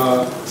building in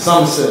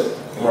Somerset.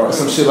 Right. Or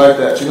some shit like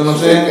that. You know what I'm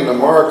saying? Speaking of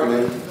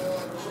marketing,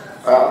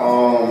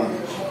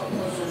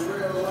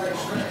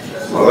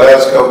 my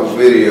last couple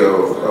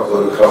videos, I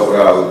put a couple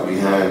dollars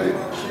behind it.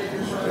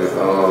 And,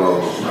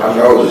 I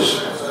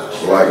noticed,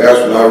 like, that's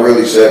when I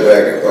really sat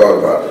back and thought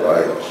about it.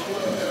 Like,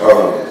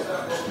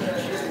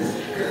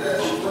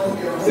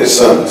 there's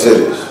something to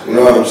this. You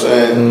know what I'm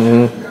saying?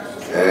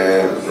 Mm-hmm.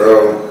 And, bro,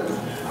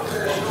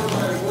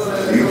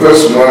 you put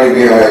some money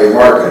behind your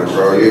marketing,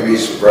 bro, you'll be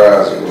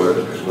surprised at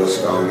what's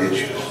going to get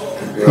you.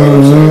 You know what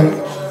I'm saying?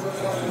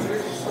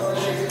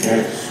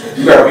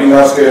 You gotta be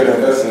not scared to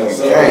invest in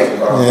yourself.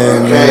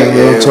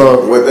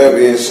 And with that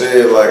being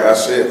said, like I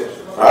said,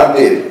 I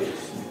did it.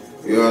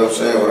 You know what I'm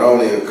saying? With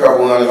only a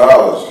couple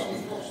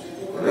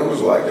 $100. And it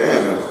was like,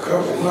 damn, if a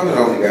couple $100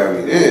 only got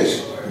me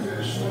this.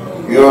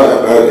 You know,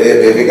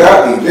 if it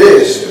got me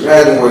this,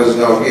 imagine what it's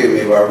gonna give me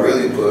if I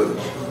really put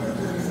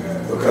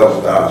a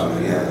couple thousand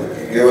behind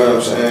it. You know what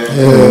I'm saying?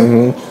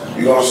 Yeah.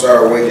 You're gonna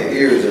start waking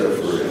ears up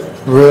for real.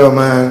 Real,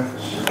 man.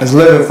 It's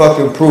living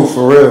fucking proof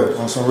for real,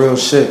 on some real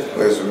shit.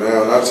 Listen,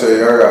 man, I tell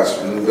you, I got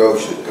some new dope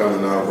shit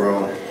coming out,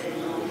 bro.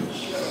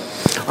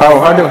 Oh,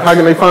 how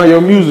can they find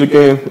your music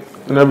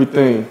and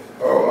everything?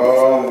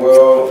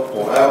 Well,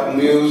 on Apple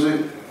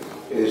Music,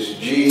 it's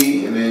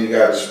G, and then you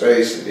got a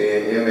space, and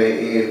then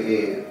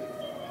MANN.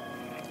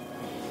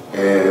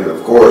 And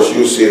of course,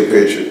 you'll see a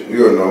picture.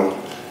 You'll know.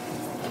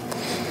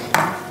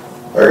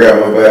 I got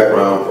my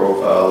background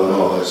profile and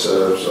all that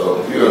stuff,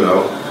 so you'll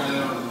know.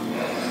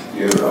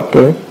 You know.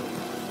 Okay.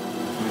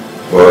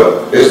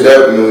 But it's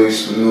definitely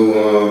some new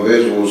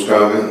visuals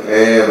coming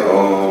and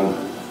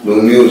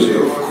new music,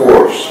 of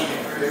course.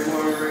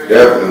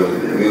 Definitely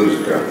new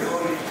music coming.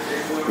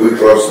 We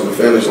close to the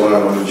finish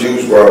line on the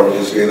Juice Bar, we're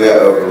just getting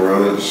that up and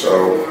running, so.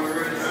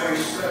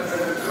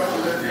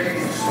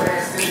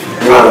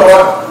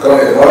 Go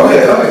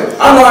ahead.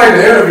 I know I ain't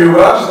the interview,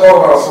 but I just thought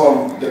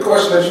about the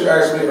question that you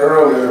asked me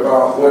earlier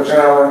about what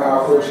genre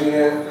I put you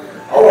in.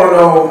 I want to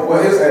know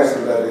what his answer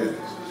to that is.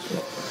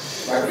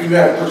 Like, if you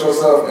had to put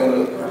yourself in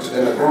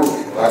a group,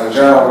 like a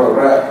genre of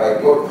rap,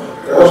 like what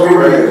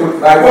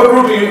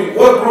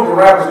group of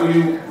rappers do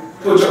you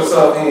put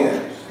yourself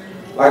in?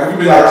 Like, if you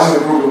be like, I'm in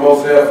the group of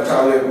Mos Def and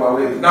Talib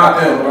Kweli,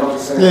 not them, but I'm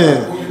just saying,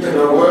 yeah. Who you think You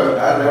know what?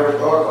 I never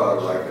thought about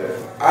it like that.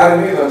 I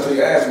didn't either until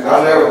you asked me.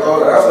 I never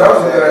thought about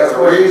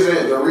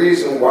that. The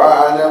reason why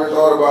I never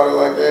thought about it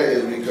like that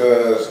is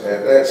because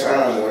at that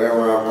time,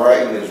 whatever I'm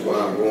writing is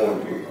what I'm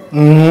going through.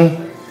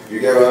 Mm-hmm. You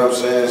get what I'm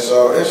saying?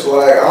 So it's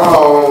like, I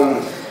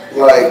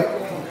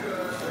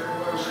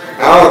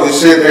don't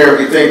just sit there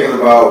and be thinking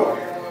about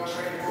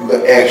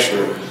the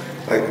extra.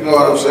 Like, you know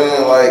what I'm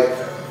saying? Like,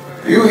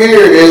 you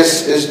hear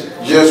this, it's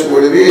just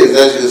what it is.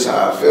 That's just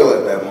how I feel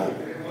at that moment.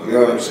 You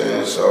know what I'm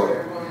saying? So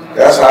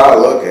that's how I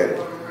look at it.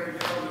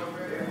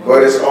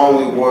 But it's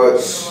only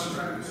what's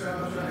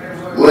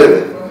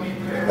living.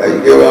 Like,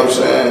 you get what I'm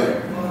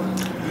saying?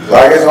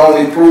 Like, it's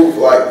only proof.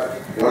 Like,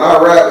 when I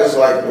rap, it's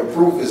like the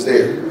proof is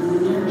there.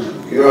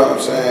 You know what I'm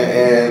saying?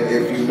 And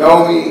if you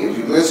know me, if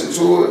you listen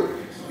to it,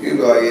 you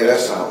go, yeah, that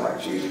sounds like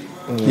G.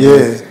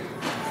 Yeah.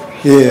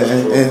 Yeah,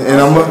 and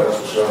I'm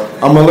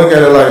gonna look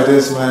at it like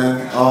this,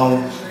 man.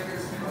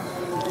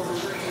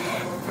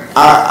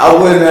 I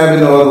wouldn't have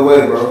it no other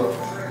way, bro.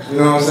 You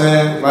know what I'm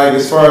saying? Like,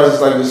 as far as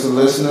like just a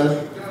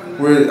listener,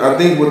 I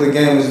think what the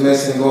game is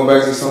missing, going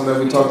back to something that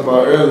we talked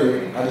about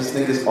earlier, I just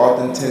think it's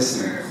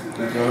authenticity.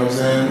 You know what I'm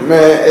saying?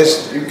 Man,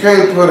 you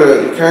can't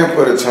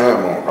put a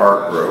time on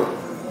art, bro.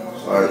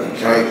 Like, you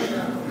can't,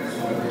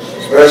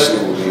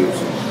 especially with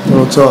music.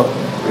 No talk.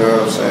 You know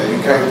what I'm saying?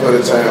 You can't put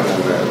a time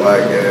on that.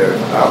 Like,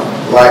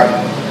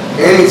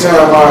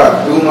 anytime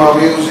I do my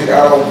music,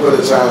 I don't put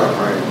a time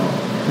frame on.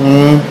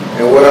 Mm-hmm.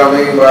 And what I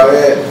mean by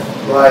that,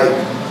 like,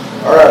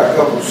 I got a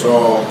couple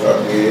songs I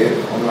did.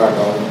 I'm not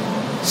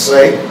gonna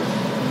say,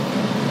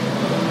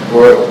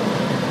 but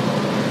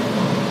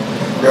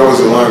there was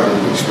a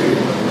learning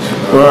experience.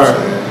 You know what I'm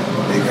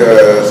saying?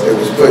 Because it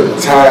was putting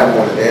time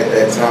on it at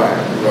that time.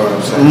 You know what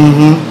I'm saying?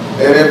 Mm-hmm.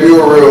 And if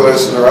you're a real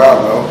listener, I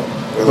know.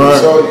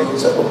 Because we told you,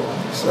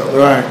 so,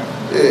 right.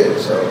 Yeah,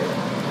 so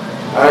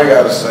I ain't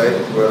got to say,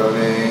 but I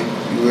mean,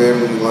 you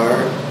live and you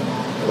learn.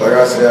 Like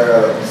I said, I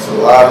got a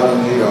lot of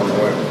new meat on the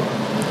way.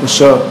 For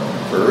sure.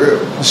 For real.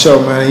 For sure,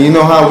 man. You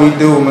know how we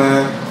do,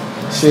 man.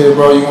 Shit,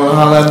 bro, you want to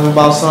holler at them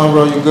about something,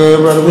 bro? You good,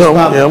 brother?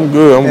 Yeah, I'm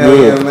good. I'm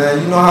good. Yeah, man.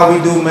 You know how we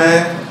do,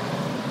 man.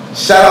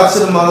 Shout out to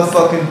the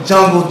motherfucking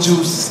Jungle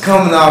Juice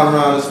coming out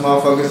around this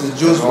motherfucker. It's the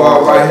Juice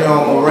Bar right here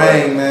on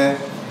Moraine, man.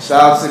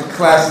 Shout out to the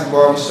Classic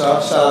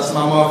Barbershop. Shout out to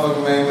my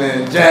motherfucking main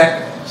man,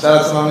 Jack.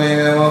 Shout out to my main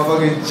man,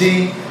 motherfucking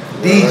G.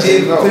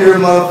 DJ Clear,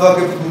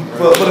 motherfucking,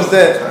 what is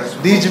that?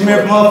 DJ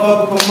Mir,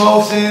 motherfucking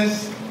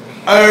Promotions.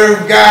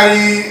 Irv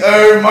Gotti,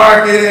 Irv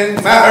Marketing,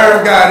 not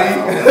Irv Gotti.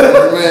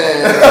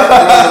 Man,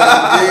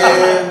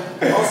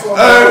 yeah. Also,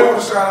 I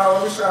want to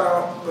shout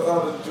out the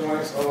other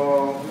joints. We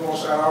want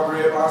to shout out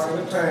Red Box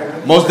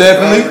Entertainment. Most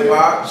definitely.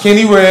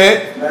 Kenny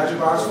Red. Magic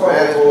Box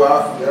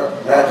Photo. You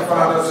can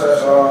find us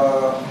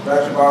at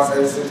Magic Box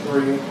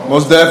 863.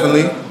 Most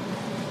definitely.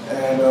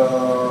 And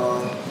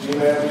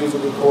G-Man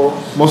Music, of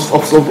course. Most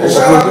And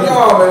shout out to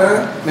y'all,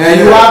 man. Man,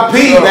 UIP,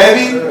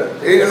 baby.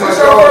 Is this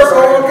your first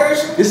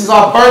location? This is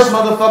our first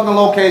motherfucking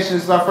location.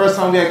 This is our first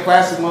time we had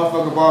classic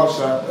motherfucking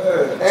barbershop.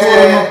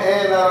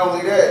 And not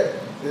only that,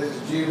 this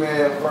is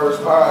G-Man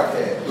first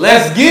podcast.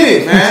 Let's get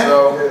it, man.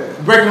 So,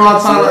 We're breaking all you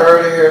time.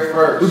 heard it here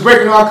first. We're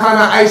breaking all kind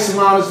of ice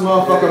around this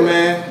motherfucker,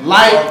 man.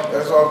 Like,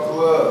 That's off the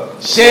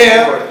love.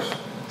 share,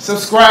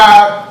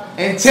 subscribe,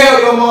 and tell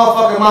your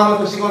motherfucking mama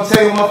because she gonna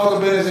tell your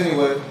motherfucking business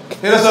anyway.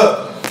 Hit us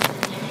up.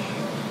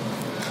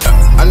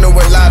 I knew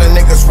a lot of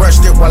niggas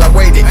rushed it while I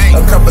waited.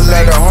 A couple of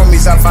the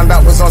homies I found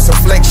out was on some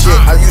flake shit.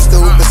 I used to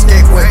hoop the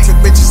skate with, took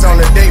bitches on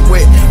a date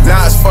with.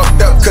 Now it's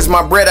fucked up cause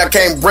my bread I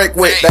can't break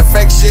with. That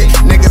fake shit,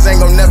 niggas ain't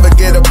gon' never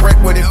get a break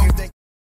with if you